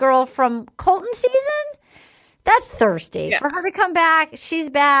kissed girl from Colton season. That's thirsty for her to come back. She's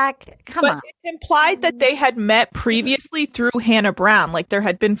back. Come on. It implied that they had met previously through Hannah Brown. Like there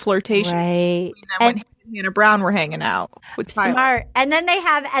had been flirtation right. between them when Hannah Brown were hanging out with Tyler. Smart. And then they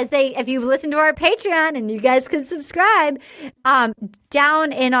have, if you've listened to our Patreon, and you guys can subscribe,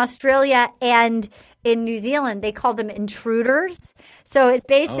 down in Australia and in New Zealand, they call them intruders. So it's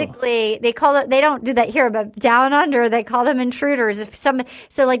basically they don't do that here, but down under they call them intruders.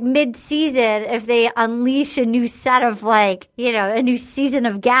 So like mid-season, if they unleash a new set of a new season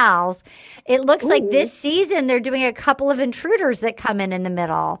of gals, it looks like this season they're doing a couple of intruders that come in the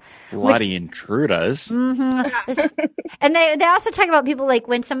middle. Bloody intruders. Mm-hmm. And they also talk about people like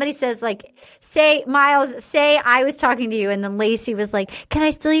when somebody says like, say I was talking to you, and then Laci was like, "Can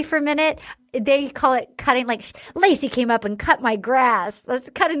I steal you for a minute?" They call it cutting. Like Laci came up and cut my grass. That's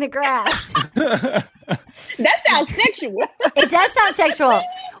cutting the grass. That sounds sexual. It does sound sexual.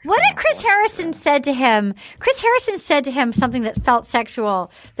 What did Chris Harrison said to him? Chris Harrison said to him something that felt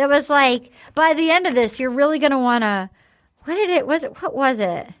sexual. That was like, by the end of this, you're really going to want to. What was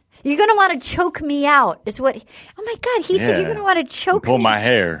it? You're going to want to choke me out. Is what? Oh my God! He said you're going to want to choke. Pull my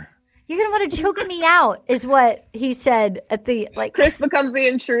hair. You're going to want to choke me out, is what he said at the Chris becomes the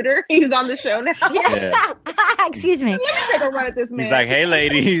intruder. He's on the show now. Yeah. Excuse me. Let me take a run at this man. He's like, "Hey,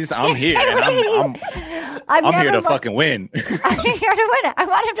 ladies, I'm here. And I'm here to fucking win. I'm here to win. I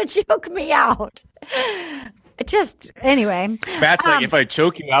want him to choke me out." Anyway. Matt's like, "If I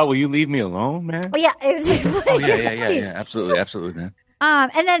choke you out, will you leave me alone, man?" Well, yeah. Yeah. Absolutely, man.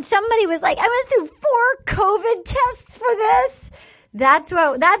 And then somebody was like, "I went through 4 COVID tests for this." That's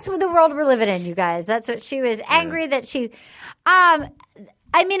what the world we're living in, you guys. That's what she was angry that she. I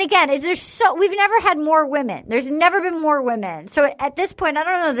mean, again, we've never had more women. There's never been more women. So at this point, I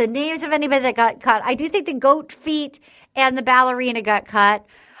don't know the names of anybody that got cut. I do think the goat feet and the ballerina got cut.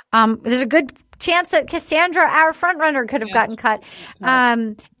 There's a good chance that Cassandra, our front runner, could have gotten cut.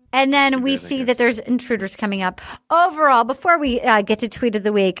 And then we see that there's intruders coming up. Overall, before we get to tweet of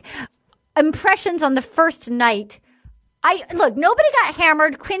the week, impressions on the first night. Nobody got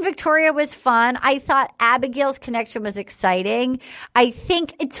hammered. Queen Victoria was fun. I thought Abigail's connection was exciting. I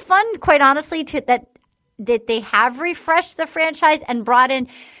think it's fun, quite honestly, that they have refreshed the franchise and brought in.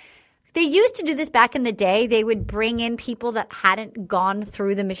 They used to do this back in the day. They would bring in people that hadn't gone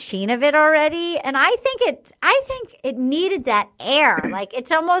through the machine of it already, and I think it needed that air. Like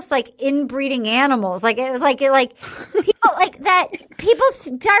it's almost like inbreeding animals. Like it was like people like that. People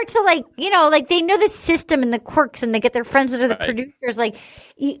start to they know the system and the quirks, and they get their friends that are the producers.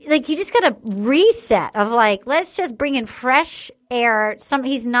 You just got to reset of let's just bring in fresh air.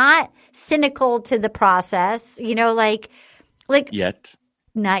 He's not cynical to the process. Yet.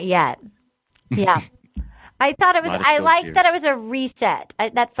 Not yet. Yeah. I thought it was, I liked that it was a reset.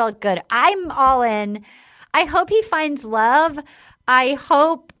 That felt good. I'm all in. I hope he finds love.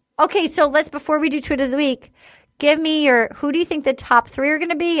 Okay, so before we do tweet of the week, give me who do you think the top 3 are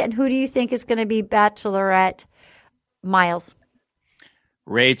going to be, and who do you think is going to be Bachelorette Miles?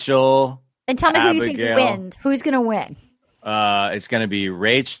 Rachel. And tell me Abigail. Who you think wins. Who's going to win? It's going to be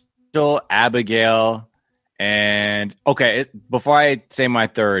Rachel, Abigail, and okay, before I say my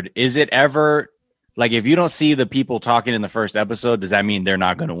third, is it ever if you don't see the people talking in the first episode, does that mean they're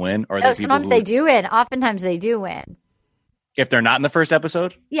not going to win? Or sometimes they do win. Oftentimes they do win. If they're not in the first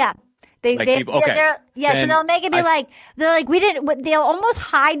episode? Yeah. So they'll make it be they'll almost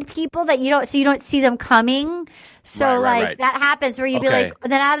hide people that you don't see them coming. So that happens where you'd be like,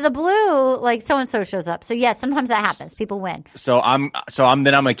 then out of the blue, so and so shows up. So yes, sometimes that happens. People win. So I'm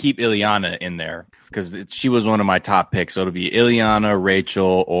gonna keep Ileana in there because she was one of my top picks. So it'll be Ileana,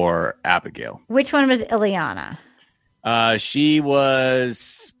 Rachel, or Abigail. Which one was Ileana? She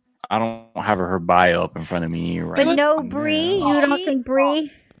was. I don't have her bio up in front of me right now. But no Bree? You don't think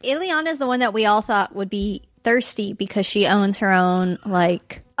Bree? Ileana is the one that we all thought would be thirsty because she owns her own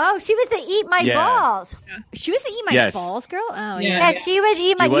Oh, she was the Eat My Balls. She was the Eat My Balls girl? Oh, yeah. She was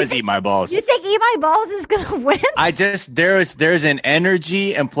Eat My Balls. You think Eat My Balls is going to win? There's an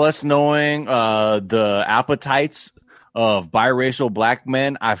energy, and plus knowing the appetites of biracial black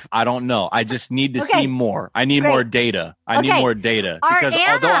men, I don't know. I just need to see more. I need more data. I need more data. Because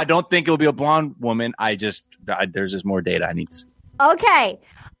although I don't think it will be a blonde woman, there's just more data I need to see. Okay.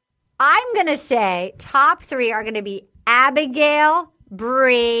 I'm going to say top 3 are going to be Abigail,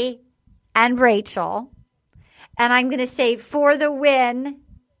 Bree, and Rachel. And I'm going to say for the win,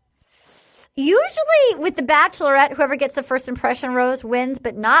 usually with the Bachelorette, whoever gets the first impression rose wins,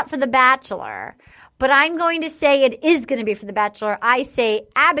 but not for the Bachelor. But I'm going to say it is going to be for the Bachelor. I say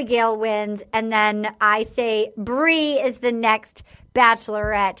Abigail wins, and then I say Bree is the next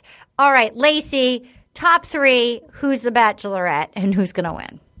Bachelorette. All right, Laci, top 3, who's the Bachelorette and who's going to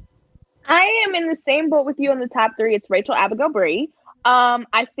win? I am in the same boat with you on the top 3. It's Rachel, Abigail, Bree.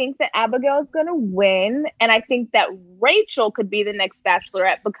 I think that Abigail's gonna win, and I think that Rachel could be the next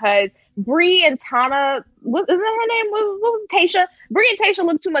Bachelorette because Bree and Tana, isn't that her name? What was it, Tayshia? Bree and Tayshia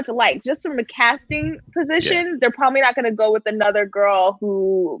look too much alike. Just from a casting position, they're probably not gonna go with another girl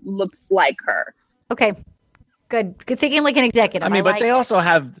who looks like her. Okay. Good thinking like an executive. I mean, but they also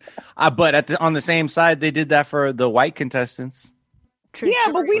have, on the same side, they did that for the white contestants. True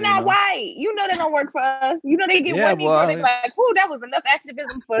story. But we not white. You know they don't work for us. You know they get one people. They're like, "Whoo, that was enough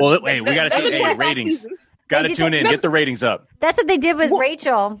activism for." Well, wait, we got to see ratings. Got to tune in, get the ratings up. That's what they did with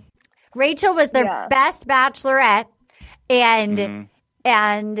Rachel. Rachel was their best Bachelorette, and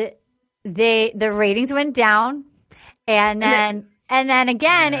the ratings went down, and then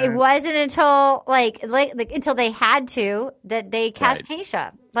again, it wasn't until like until they had to that they cast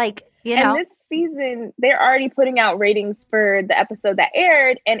Tayshia. Like, you know. And this season, they're already putting out ratings for the episode that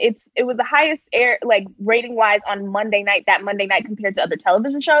aired, and it was the highest rating wise on Monday night compared to other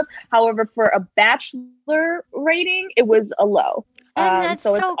television shows. However, for a Bachelor rating, it was a low.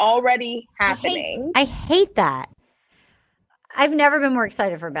 So it's already happening. I hate that. I've never been more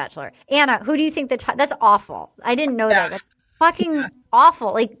excited for a Bachelor. Anna, who do you think that's awful? I didn't know that. That's fucking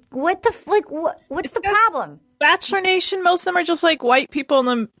awful. Like, what's the problem? Bachelor Nation, most of them are just like white people in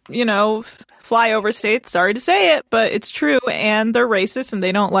the, flyover states. Sorry to say it, but it's true. And they're racist and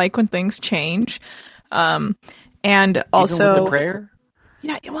they don't like when things change. And also. Even with the prayer?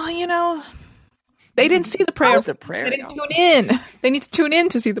 Yeah, well, they didn't see the prayer. They didn't tune in. They need to tune in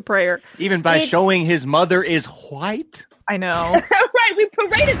to see the prayer. Even by showing his mother is white? I know. Right, we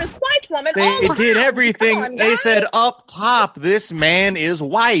paraded this white woman. They did everything. They said up top, this man is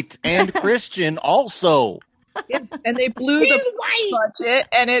white and Christian also. Yeah, and they blew the budget,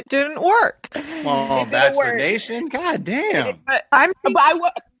 and it didn't work. Oh, Bachelor Nation, god damn!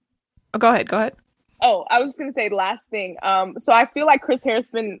 Go ahead. Oh, I was going to say the last thing. So I feel like Chris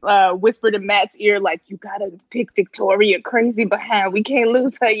Harrison whispered in Matt's ear, like, "You gotta pick Victoria, crazy behind. We can't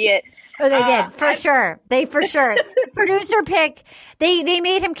lose her yet." Oh, they did for sure. The producer pick. They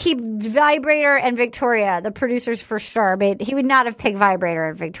made him keep Vibrator and Victoria. The producers for sure. But he would not have picked Vibrator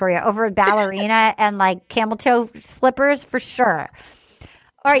and Victoria over ballerina and like camel toe slippers for sure.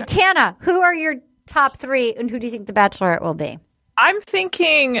 All right, Tana, who are your top three, and who do you think the Bachelorette will be? I'm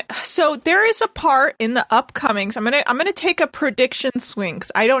thinking. So there is a part in the upcomings. I'm gonna take a prediction swing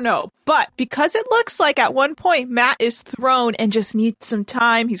 'cause I don't know, but because it looks like at one point Matt is thrown and just needs some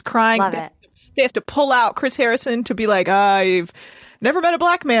time. He's crying. Love it. They have to pull out Chris Harrison to be like, I've never met a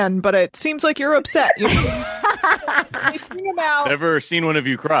black man, but it seems like you're upset. They bring him out. Never seen one of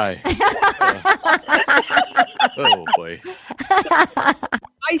you cry. Oh boy.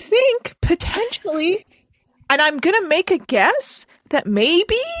 I think potentially. And I'm going to make a guess that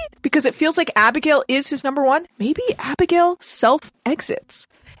maybe, because it feels like Abigail is his number one, maybe Abigail self-exits.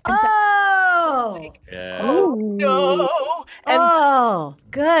 Oh! Oh, no. And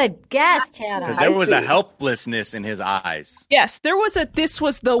good guess, Tana. Because there was a helplessness in his eyes. Yes, this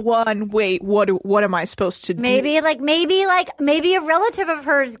was the one, wait, what am I supposed to do? Maybe a relative of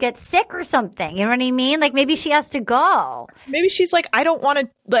hers gets sick or something. You know what I mean? Like maybe she has to go. Maybe she's like, I don't want to,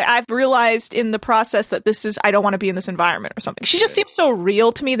 I've realized in the process that I don't want to be in this environment or something. She just seems so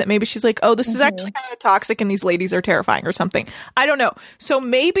real to me that maybe she's like, oh, this is actually kind of toxic and these ladies are terrifying or something. I don't know. So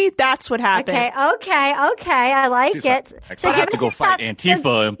maybe that's what happened. Okay. I like it. So I have to go fight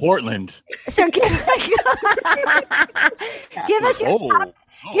Antifa in Portland. So give us your top. Give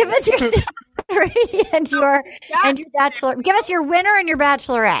us your top three and your bachelor. Give us your winner and your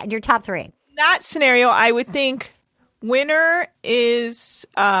bachelorette and your top three. In that scenario, I would think winner is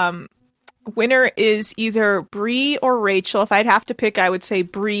either Bree or Rachel. If I'd have to pick, I would say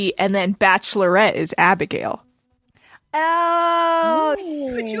Bree, and then bachelorette is Abigail. Oh,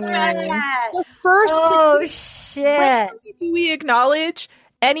 could you imagine the first? Oh shit! Do we acknowledge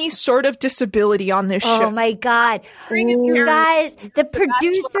any sort of disability on this show? Oh my god, you guys, the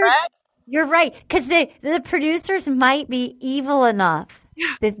producers. You're right, because the producers might be evil enough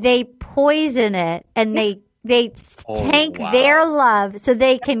that they poison it and they tank their love so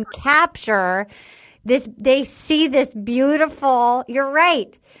they can capture this. They see this beautiful. You're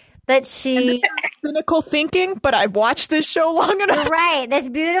right. That she cynical thinking, but I've watched this show long enough. Right, this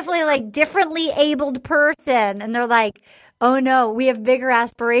beautifully differently abled person, and they're like, "Oh no, we have bigger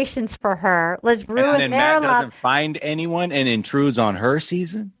aspirations for her. Let's ruin and then their Matt love." Doesn't find anyone and intrudes on her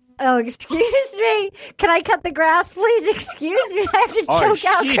season. Oh, excuse me. Can I cut the grass, please? Excuse me. I have to choke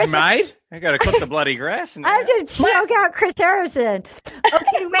out. Shit, mate. I gotta cook the bloody grass. I have to choke out Chris Harrison.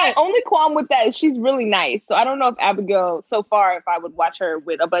 Okay, wait. My only qualm with that is she's really nice. So I don't know if Abigail, so far, if I would watch her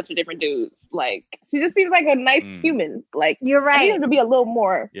with a bunch of different dudes. Like, she just seems like a nice human. Like, you're right. I need her to be a little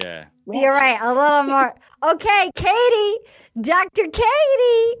more. Yeah. You're right. A little more. Okay, Katie. Dr.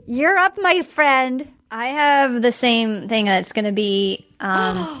 Katie. You're up, my friend. I have the same thing that's going to be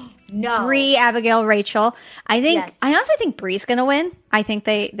Bree, Abigail, Rachel. I honestly think Bree's going to win. I think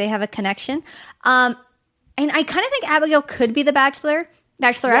they have a connection. And I kind of think Abigail could be the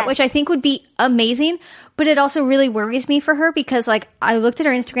Bachelorette, which I think would be amazing. But it also really worries me for her because, like, I looked at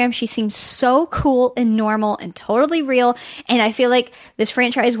her Instagram. She seems so cool and normal and totally real. And I feel like this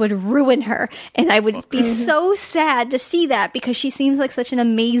franchise would ruin her. And I would be so sad to see that because she seems like such an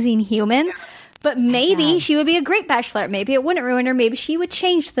amazing human. But maybe she would be a great Bachelorette. Maybe it wouldn't ruin her. Maybe she would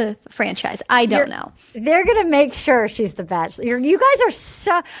change the franchise. I don't know. They're going to make sure she's the Bachelor. You guys are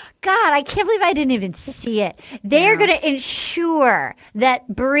so... God, I can't believe I didn't even see it. They're going to ensure that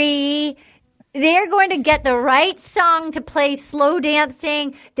Bree... They're going to get the right song to play slow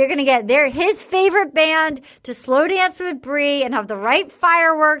dancing. They're going to get his favorite band to slow dance with Bree and have the right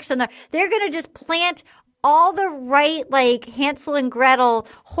fireworks. And they're going to just plant all the right, like, Hansel and Gretel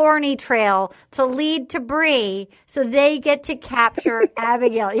horny trail to lead to Bree so they get to capture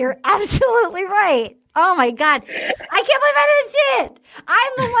Abigail. You're absolutely right. Oh, my God. I can't believe I didn't see it.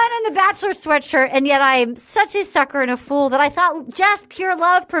 I'm the one in the Bachelor sweatshirt, and yet I'm such a sucker and a fool that I thought just pure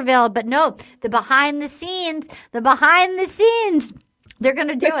love prevailed. But no, the behind the scenes, they're going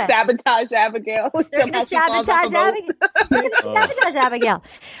to do it. Sabotage Abigail. They're going to sabotage Abigail. They're going to sabotage Abigail.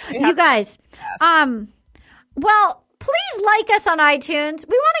 You guys, well, please like us on iTunes.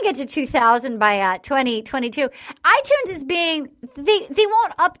 We want to get to 2,000 by 2022. iTunes is being they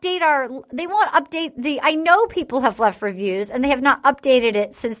won't update I know people have left reviews and they have not updated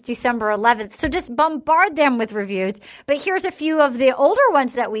it since December 11th. So just bombard them with reviews. But here's a few of the older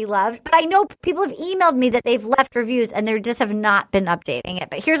ones that we loved. But I know people have emailed me that they've left reviews and they just have not been updating it.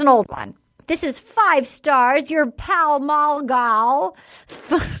 But here's an old one. This is 5 stars. Your pal Malgal.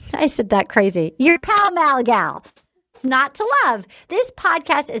 I said that crazy. Your pal Malgal. Not to love. This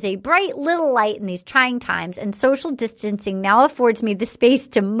podcast is a bright little light in these trying times, and social distancing now affords me the space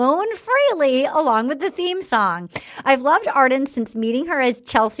to moan freely along with the theme song. I've loved Arden since meeting her as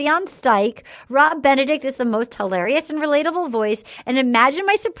Chelsea on Stike. Rob Benedict is the most hilarious and relatable voice, and imagine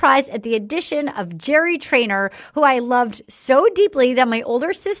my surprise at the addition of Jerry Traynor, who I loved so deeply that my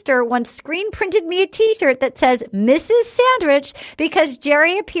older sister once screen printed me a t-shirt that says Mrs. Sandwich because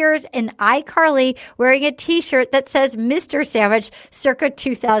Jerry appears in iCarly wearing a t-shirt that says Mr. Sandwich circa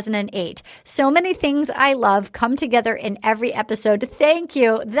 2008. So many things I love come together in every episode. Thank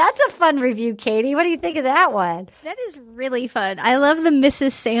you. That's a fun review, Katie. What do you think of that one? That is really fun. I love the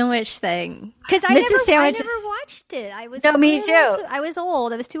Mrs. Sandwich thing. Because I never watched it. Me too. I was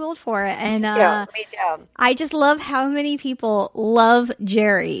old. I was too old for it. And me too. I just love how many people love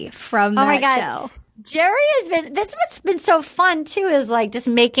Jerry from that show. Jerry has been, this is what's been so fun too, is like just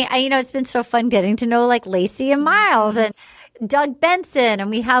making, it's been so fun getting to know like Laci and Miles and Doug Benson, and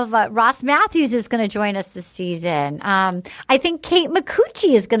we have Ross Matthews is going to join us this season. I think Kate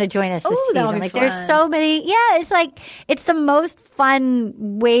McCucci is going to join us this season. Like fun. There's so many. Yeah, it's like it's the most fun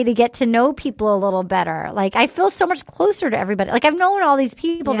way to get to know people a little better. Like I feel so much closer to everybody. Like I've known all these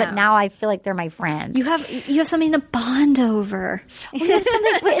people, but now I feel like they're my friends. You have something to bond over. We have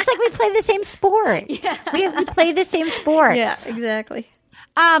something. It's like we play the same sport. Yeah, we play the same sport. Yeah, exactly.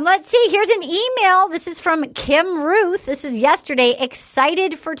 Let's see. Here's an email. This is from Kim Ruth. This is yesterday.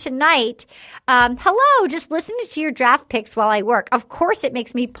 Excited for tonight. Hello. Just listening to your draft picks while I work. Of course, it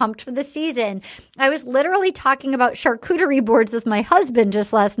makes me pumped for the season. I was literally talking about charcuterie boards with my husband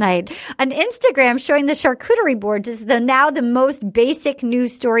just last night. On Instagram, showing the charcuterie boards is now the most basic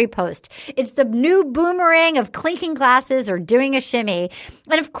news story post. It's the new boomerang of clinking glasses or doing a shimmy.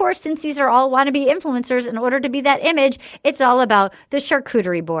 And of course, since these are all wannabe influencers, in order to be that image, it's all about the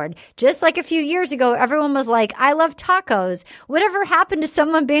charcuterie board. Just like a few years ago, everyone was like, I love tacos. Whatever happened to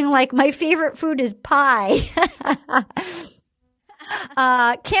someone being like, my favorite food is pie?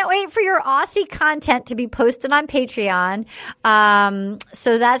 Can't wait for your Aussie content to be posted on Patreon.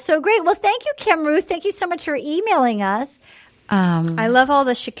 So that's so great. Well, thank you, Kim Ruth. Thank you so much for emailing us. I love all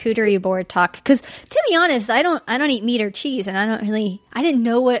the charcuterie board talk because, to be honest, I don't eat meat or cheese, and I didn't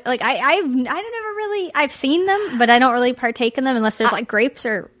know what I've seen them, but I don't really partake in them unless there's like grapes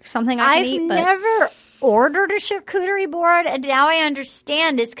or something I can eat. ordered a charcuterie board, and now I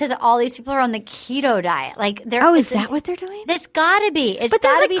understand it's because all these people are on the keto diet. Like, is that what they're doing? There's gotta be. But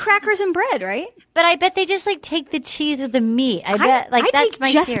there's like crackers and bread, right? But I bet they just like take the cheese or the meat. I bet like that's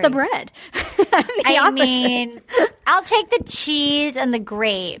my just theory. The bread. I mean, I'll take the cheese and the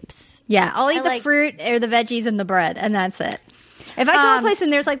grapes. Yeah, I'll eat the fruit or the veggies and the bread, and that's it. If I go to a place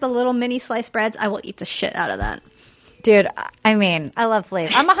and there's like the little mini sliced breads, I will eat the shit out of that. Dude, I mean, I love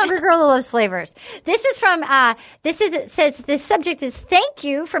flavors. I'm a hungry girl that loves flavors. This is from, it says, the subject is thank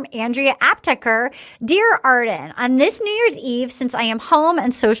you from Andrea Apteker. Dear Arden, on this New Year's Eve, since I am home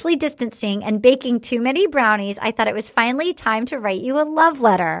and socially distancing and baking too many brownies, I thought it was finally time to write you a love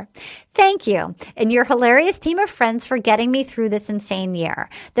letter. Thank you and your hilarious team of friends for getting me through this insane year.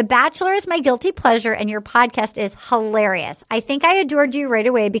 The Bachelor is my guilty pleasure and your podcast is hilarious. I think I adored you right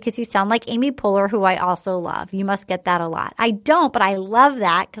away because you sound like Amy Poehler, who I also love. You must get that a lot. I don't, but I love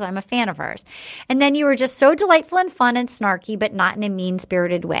that because I'm a fan of hers. And then you were just so delightful and fun and snarky, but not in a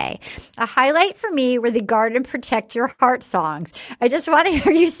mean-spirited way. A highlight for me were the Guard and Protect Your Heart songs. I just want to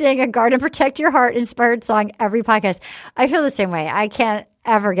hear you sing a Guard and Protect Your Heart inspired song every podcast. I feel the same way. I can't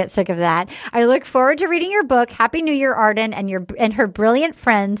ever get sick of that. I look forward to reading your book. Happy New Year, Arden, and her brilliant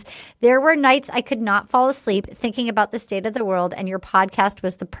friends. There were nights I could not fall asleep thinking about the state of the world, and your podcast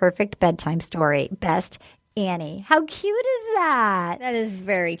was the perfect bedtime story. Best, Annie. How cute is that? That is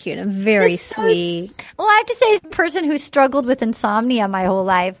very cute and very sweet. Well, I have to say, as a person who struggled with insomnia my whole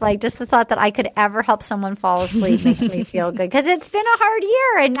life, like just the thought that I could ever help someone fall asleep makes me feel good because it's been a hard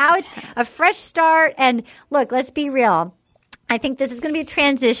year and now it's a fresh start. And look, let's be real. I think this is going to be a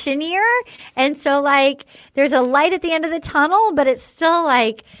transition year. And so, like, there's a light at the end of the tunnel, but it's still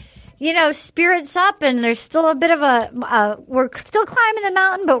like, you know, spirits up and there's still a bit of we're still climbing the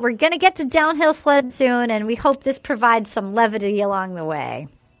mountain, but we're going to get to downhill sled soon. And we hope this provides some levity along the way.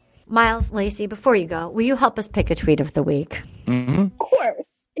 Miles, Laci, before you go, will you help us pick a tweet of the week? Mm-hmm. Of course.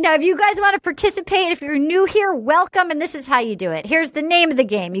 Now, if you guys want to participate, if you're new here, welcome, and this is how you do it. Here's the name of the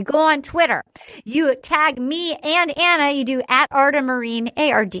game. You go on Twitter. You tag me and Anna. You do at Arden Marine,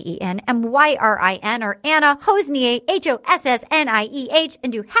 ARDENMYRIN, or Anna Hosnieh, HOSSNIEH,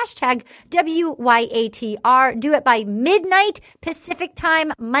 and do hashtag WYATR. Do it by midnight Pacific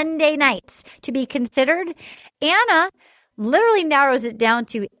time, Monday nights to be considered. Anna literally narrows it down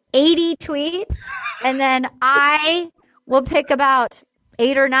to 80 tweets, and then I will pick about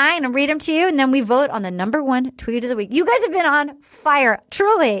 8 or 9 and read them to you, and then we vote on the number one tweet of the week. You guys have been on fire.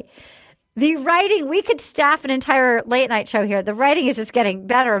 Truly. The writing, we could staff an entire late night show here. The writing is just getting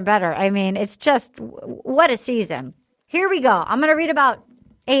better and better. I mean, it's just, what a season. Here we go. I'm going to read about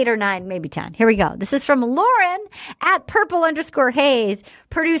 8 or 9, maybe 10. Here we go. This is from Lauren at purple_haze.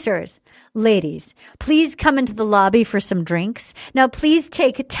 Producers, ladies, please come into the lobby for some drinks. Now, please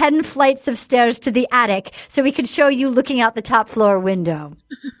take 10 flights of stairs to the attic so we can show you looking out the top floor window.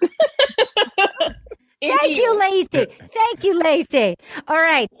 Thank you, Laci. Thank you, Laci. All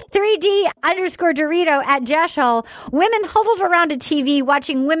right. 3D_Dorito at Jeshel. Women huddled around a TV,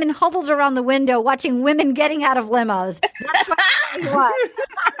 watching women huddled around the window, watching women getting out of limos. That's what I was.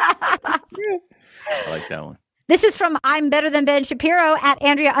 I like that one. This is from I'm Better Than Ben Shapiro at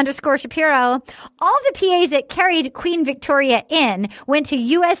Andrea_Shapiro. All the PAs that carried Queen Victoria in went to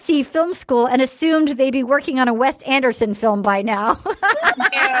USC film school and assumed they'd be working on a Wes Anderson film by now.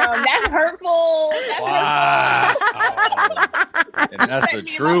 Damn, that's hurtful. That's hurtful. And that's the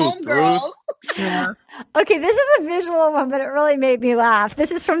truth. Yeah. Okay, this is a visual one, but it really made me laugh. This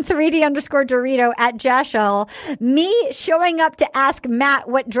is from 3D_Dorito at Jeshel. Me showing up to ask Matt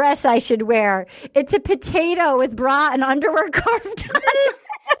what dress I should wear. It's a potato with bra and underwear carved on it.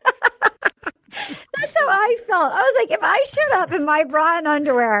 That's how I felt. I was like, if I showed up in my bra and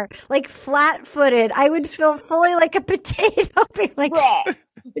underwear, like flat-footed, I would feel fully like a potato. Being like,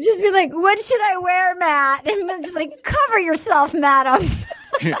 just be like, what should I wear, Matt? And it's like, cover yourself, madam.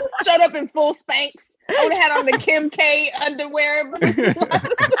 Showed up in full Spanx. I would have had on the Kim K underwear. There's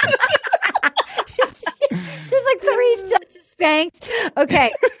like 3 sets of Spanx.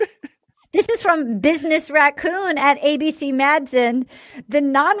 Okay. This is from Business Raccoon at ABC Madsen. The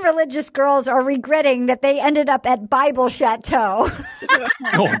non-religious girls are regretting that they ended up at Bible Chateau.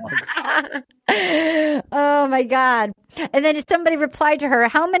 Oh, my God. Oh, my God. And then somebody replied to her,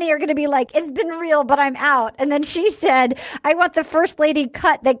 how many are going to be like, it's been real, but I'm out? And then she said, I want the first lady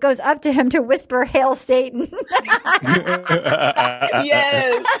cut that goes up to him to whisper, Hail Satan.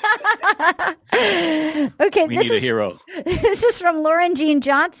 Yes. Okay. We need a hero. This is from Lauren Jean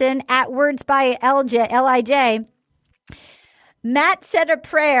Johnson at Words by LIJ. Matt said a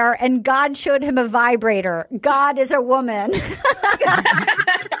prayer and God showed him a vibrator. God is a woman.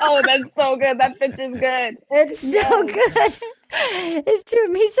 Oh, that's so good. That picture's good. It's so good. It's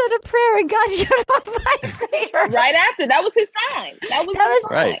true. He said a prayer and God showed him a vibrator. Right after. That was his sign. That was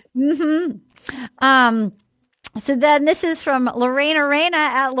right. Mm-hmm. So then this is from Lorena Reina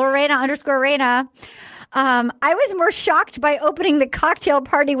at Lorena_Reina. I was more shocked by opening the cocktail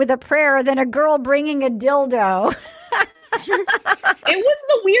party with a prayer than a girl bringing a dildo. It was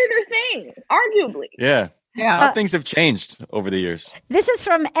the weirder thing, arguably. Yeah. How things have changed over the years. This is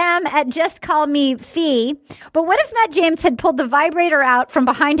from M at Just Call Me Fee. But what if Matt James had pulled the vibrator out from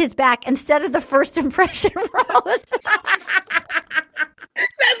behind his back instead of the first impression rose?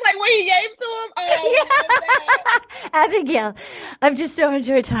 That's like what he gave to him? Oh, yeah. Abigail, I've just so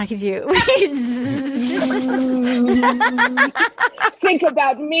enjoyed talking to you. Think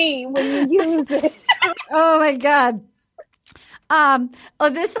about me when you use it. Oh, my God.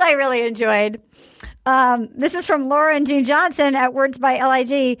 This I really enjoyed. This is from Laura and Jean Johnson at Words by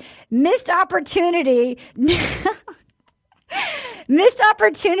LIG. Missed opportunity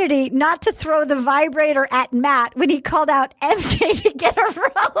not to throw the vibrator at Matt when he called out MJ to get a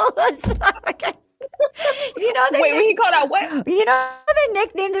rose. Okay. Wait, when he called out what? You know they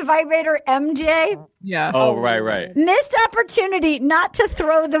nicknamed the vibrator MJ? Yeah. Oh, right. Missed opportunity not to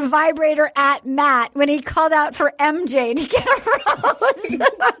throw the vibrator at Matt when he called out for MJ to get a rose.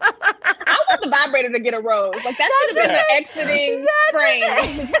 I want the vibrator to get a rose. Like that should have been the exiting frame.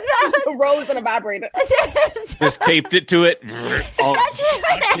 A rose and a vibrator. Just taped it to it. Oh, that should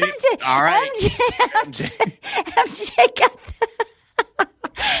have been MJ. All right. MJ got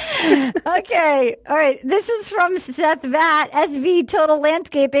Okay. All right. This is from Seth Vatt, SV Total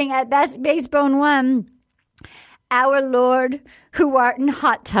Landscaping at That's Basebone 1. Our Lord, who art in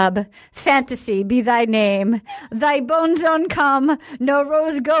hot tub, fantasy be thy name. Thy bone zone come, no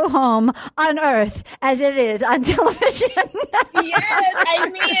rose go home, on earth as it is on television. Yes,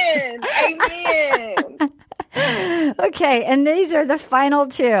 amen. Okay, and these are the final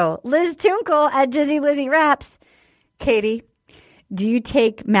two. Liz Tunkle at Jizzy Lizzie Raps. Katie, do you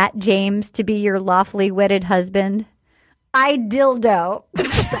take Matt James to be your lawfully wedded husband? I dildo.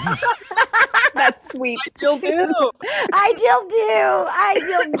 That's sweet. I still do. I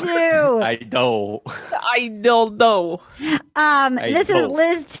dildo. This is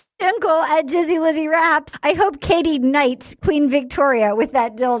Liz Tinkle at Jizzy Lizzie Raps. I hope Katie knights Queen Victoria with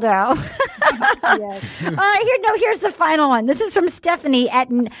that dildo. Yes. All right, here's the final one. This is from Stephanie at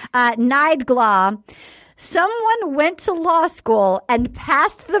Nideglaw. Someone went to law school and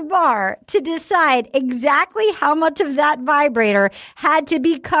passed the bar to decide exactly how much of that vibrator had to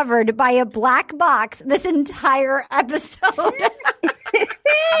be covered by a black box this entire episode. They're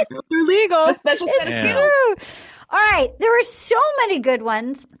legal. It's true. All right. There were so many good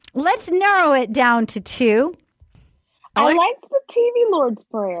ones. Let's narrow it down to two. I liked the TV Lord's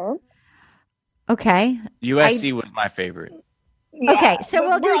Prayer. Okay. USC was my favorite. Yeah, okay, so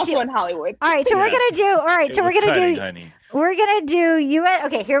we're also in Hollywood. All right, so we're gonna do. All right, so we're gonna do US.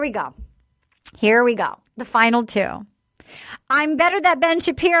 Okay, here we go. The final two. I'm better than Ben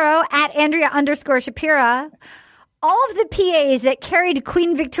Shapiro at Andrea_Shapira. All of the PAs that carried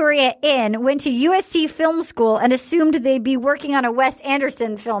Queen Victoria in went to USC Film School and assumed they'd be working on a Wes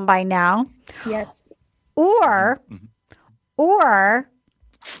Anderson film by now. Yes. Or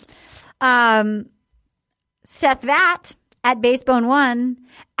Seth Vatt at Basebone 1,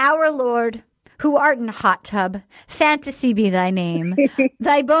 Our Lord, who art in hot tub, fantasy be thy name.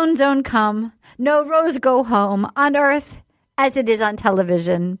 Thy bone zone come, no rose go home, on earth as it is on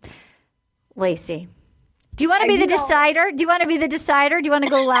television. Laci, do you want to be the decider? Do you want to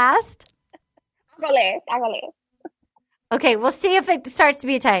go last? I'll go last. Okay, we'll see if it starts to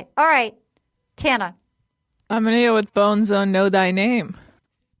be tight. All right, Tana. I'm going to go with Bone Zone, Know Thy Name.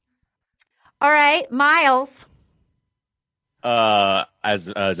 All right, Miles. As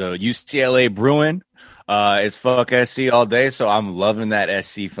a UCLA Bruin, it's fuck SC all day, so I'm loving that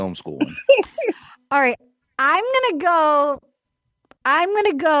SC film school one. All right, I'm gonna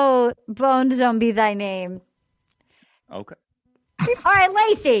go Bone Zone Be Thy Name. Okay. All right,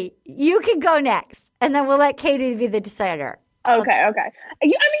 Laci, you can go next, and then we'll let Katie be the decider. Okay. I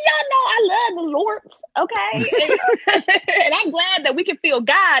mean, y'all know I love the Lords, okay? And I'm glad that we can feel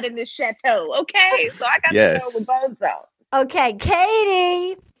God in this chateau, okay? So I got to go with Bone Zone. Okay,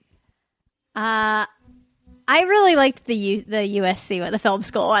 Katie. I really liked the USC one, the film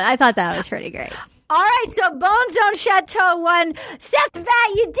school one. I thought that was pretty great. All right, so Bone Zone Chateau won. Seth Vatt,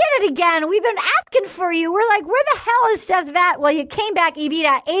 you did it again. We've been asking for you. We're like, where the hell is Seth Vatt? Well, you came back. You beat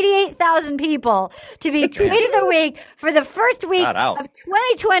out 88,000 people to be Tweet of the Week for the first week of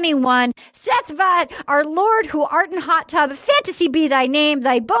 2021. Seth Vatt, our Lord who art in hot tub, fantasy be thy name,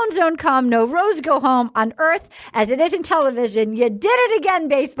 thy bone zone come, no rose go home on earth as it is in television. You did it again,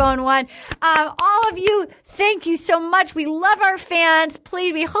 Basebone One. All of you, thank you so much. We love our fans.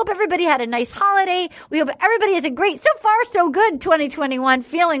 Please, we hope everybody had a nice holiday. We hope everybody has a great, so far so good, 2021.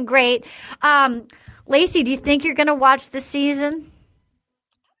 Feeling great. Laci, do you think you're going to watch the season?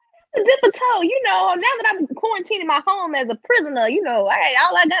 Dip a toe. Now that I'm quarantining my home as a prisoner, all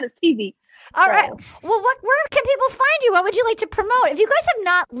I got is TV. All right. Well, where can people find you? What would you like to promote? If you guys have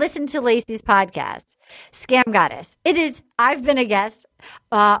not listened to Laci's podcast, Scam Goddess, I've been a guest.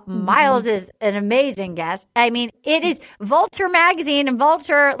 Miles is an amazing guest. I mean, it is Vulture Magazine and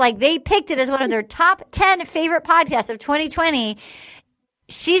Vulture, they picked it as one of their top 10 favorite podcasts of 2020.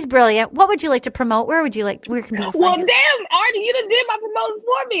 She's brilliant. What would you like to promote? Where can people find you? Well, damn, Artie, you done did my promoting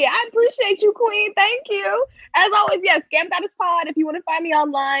for me. I appreciate you, Queen. Thank you. As always, yes, Scam Goddess Pod. If you want to find me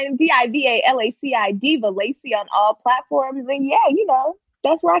online, DIVALACI, Diva Laci on all platforms. And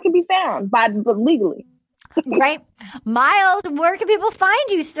that's where I can be found, but legally. Right. Miles, where can people find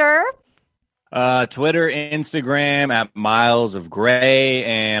you, sir? Twitter, Instagram at Miles of Gray,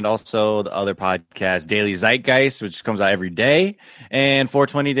 and also the other podcast, Daily Zeitgeist, which comes out every day, and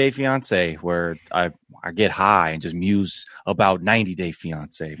 420 Day Fiance, where I get high and just muse about 90 Day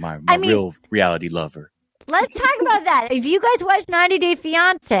Fiance, my real reality lover. Let's talk about that. If you guys watch 90 Day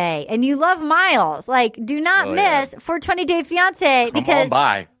Fiance and you love Miles, do not miss 420 Day Fiance because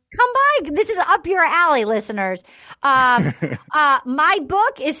come by. This is up your alley, listeners. My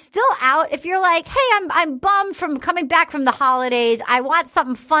book is still out. If you're like, hey, I'm bummed from coming back from the holidays. I want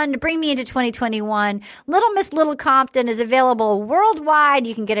something fun to bring me into 2021. Little Miss Little Compton is available worldwide.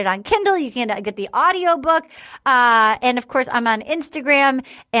 You can get it on Kindle. You can get the audiobook. And of course, I'm on Instagram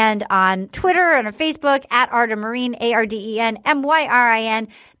and on Twitter and on Facebook at Arda Marine, ARDENMYRIN.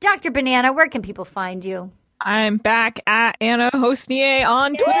 Dr. Banana, where can people find you? I'm back at Anna Hosnier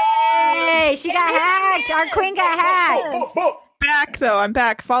on Twitter. Yay! She got hacked. Our queen got hacked. Back though. I'm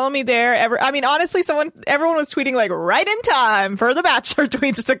back. Follow me there. Honestly, everyone was tweeting right in time for the Bachelor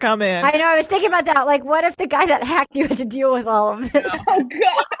tweets to come in. I know. I was thinking about that. What if the guy that hacked you had to deal with all of this? Oh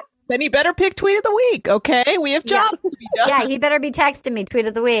God. Then he better pick Tweet of the Week, okay? We have jobs to be done. Yeah, he better be texting me Tweet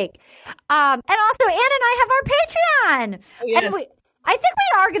of the Week. And also, Ann and I have our Patreon. Oh, yes. And I think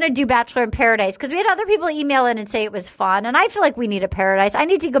we are going to do Bachelor in Paradise because we had other people email in and say it was fun. And I feel like we need a paradise. I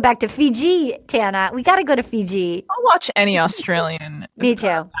need to go back to Fiji, Tana. We got to go to Fiji. I'll watch any Australian Me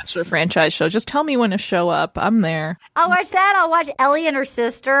too. Bachelor franchise show. Just tell me when to show up. I'm there. I'll watch that. I'll watch Ellie and her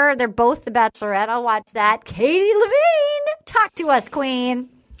sister. They're both the Bachelorette. I'll watch that. Katie Levine. Talk to us, Queen.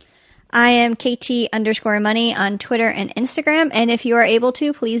 I am KT_money on Twitter and Instagram. And if you are able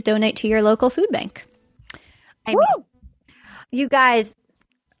to, please donate to your local food bank. You guys,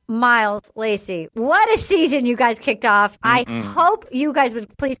 Miles, Laci, what a season you guys kicked off. I hope you guys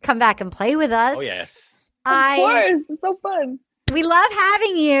would please come back and play with us. Oh, yes. Of course. It's so fun. We love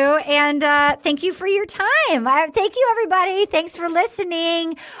having you, and thank you for your time. Thank you, everybody. Thanks for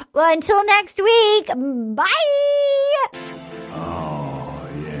listening. Well, until next week, bye. Oh,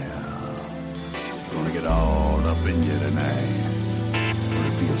 yeah. Gonna get all up in you tonight.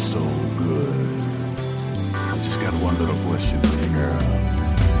 Gonna feel so good. I just got one little question for you, girl.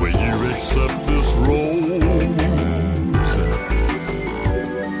 Will you accept this rose?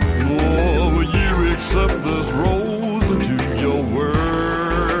 Oh, will you accept this rose into your world?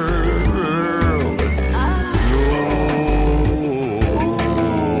 Oh,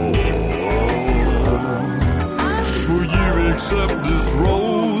 will you accept this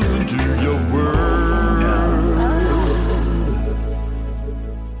rose into your world?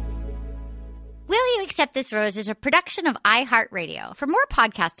 Will You Accept This Rose is a production of iHeartRadio. For more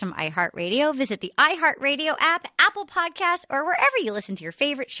podcasts from iHeartRadio, visit the iHeartRadio app, Apple Podcasts, or wherever you listen to your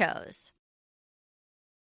favorite shows.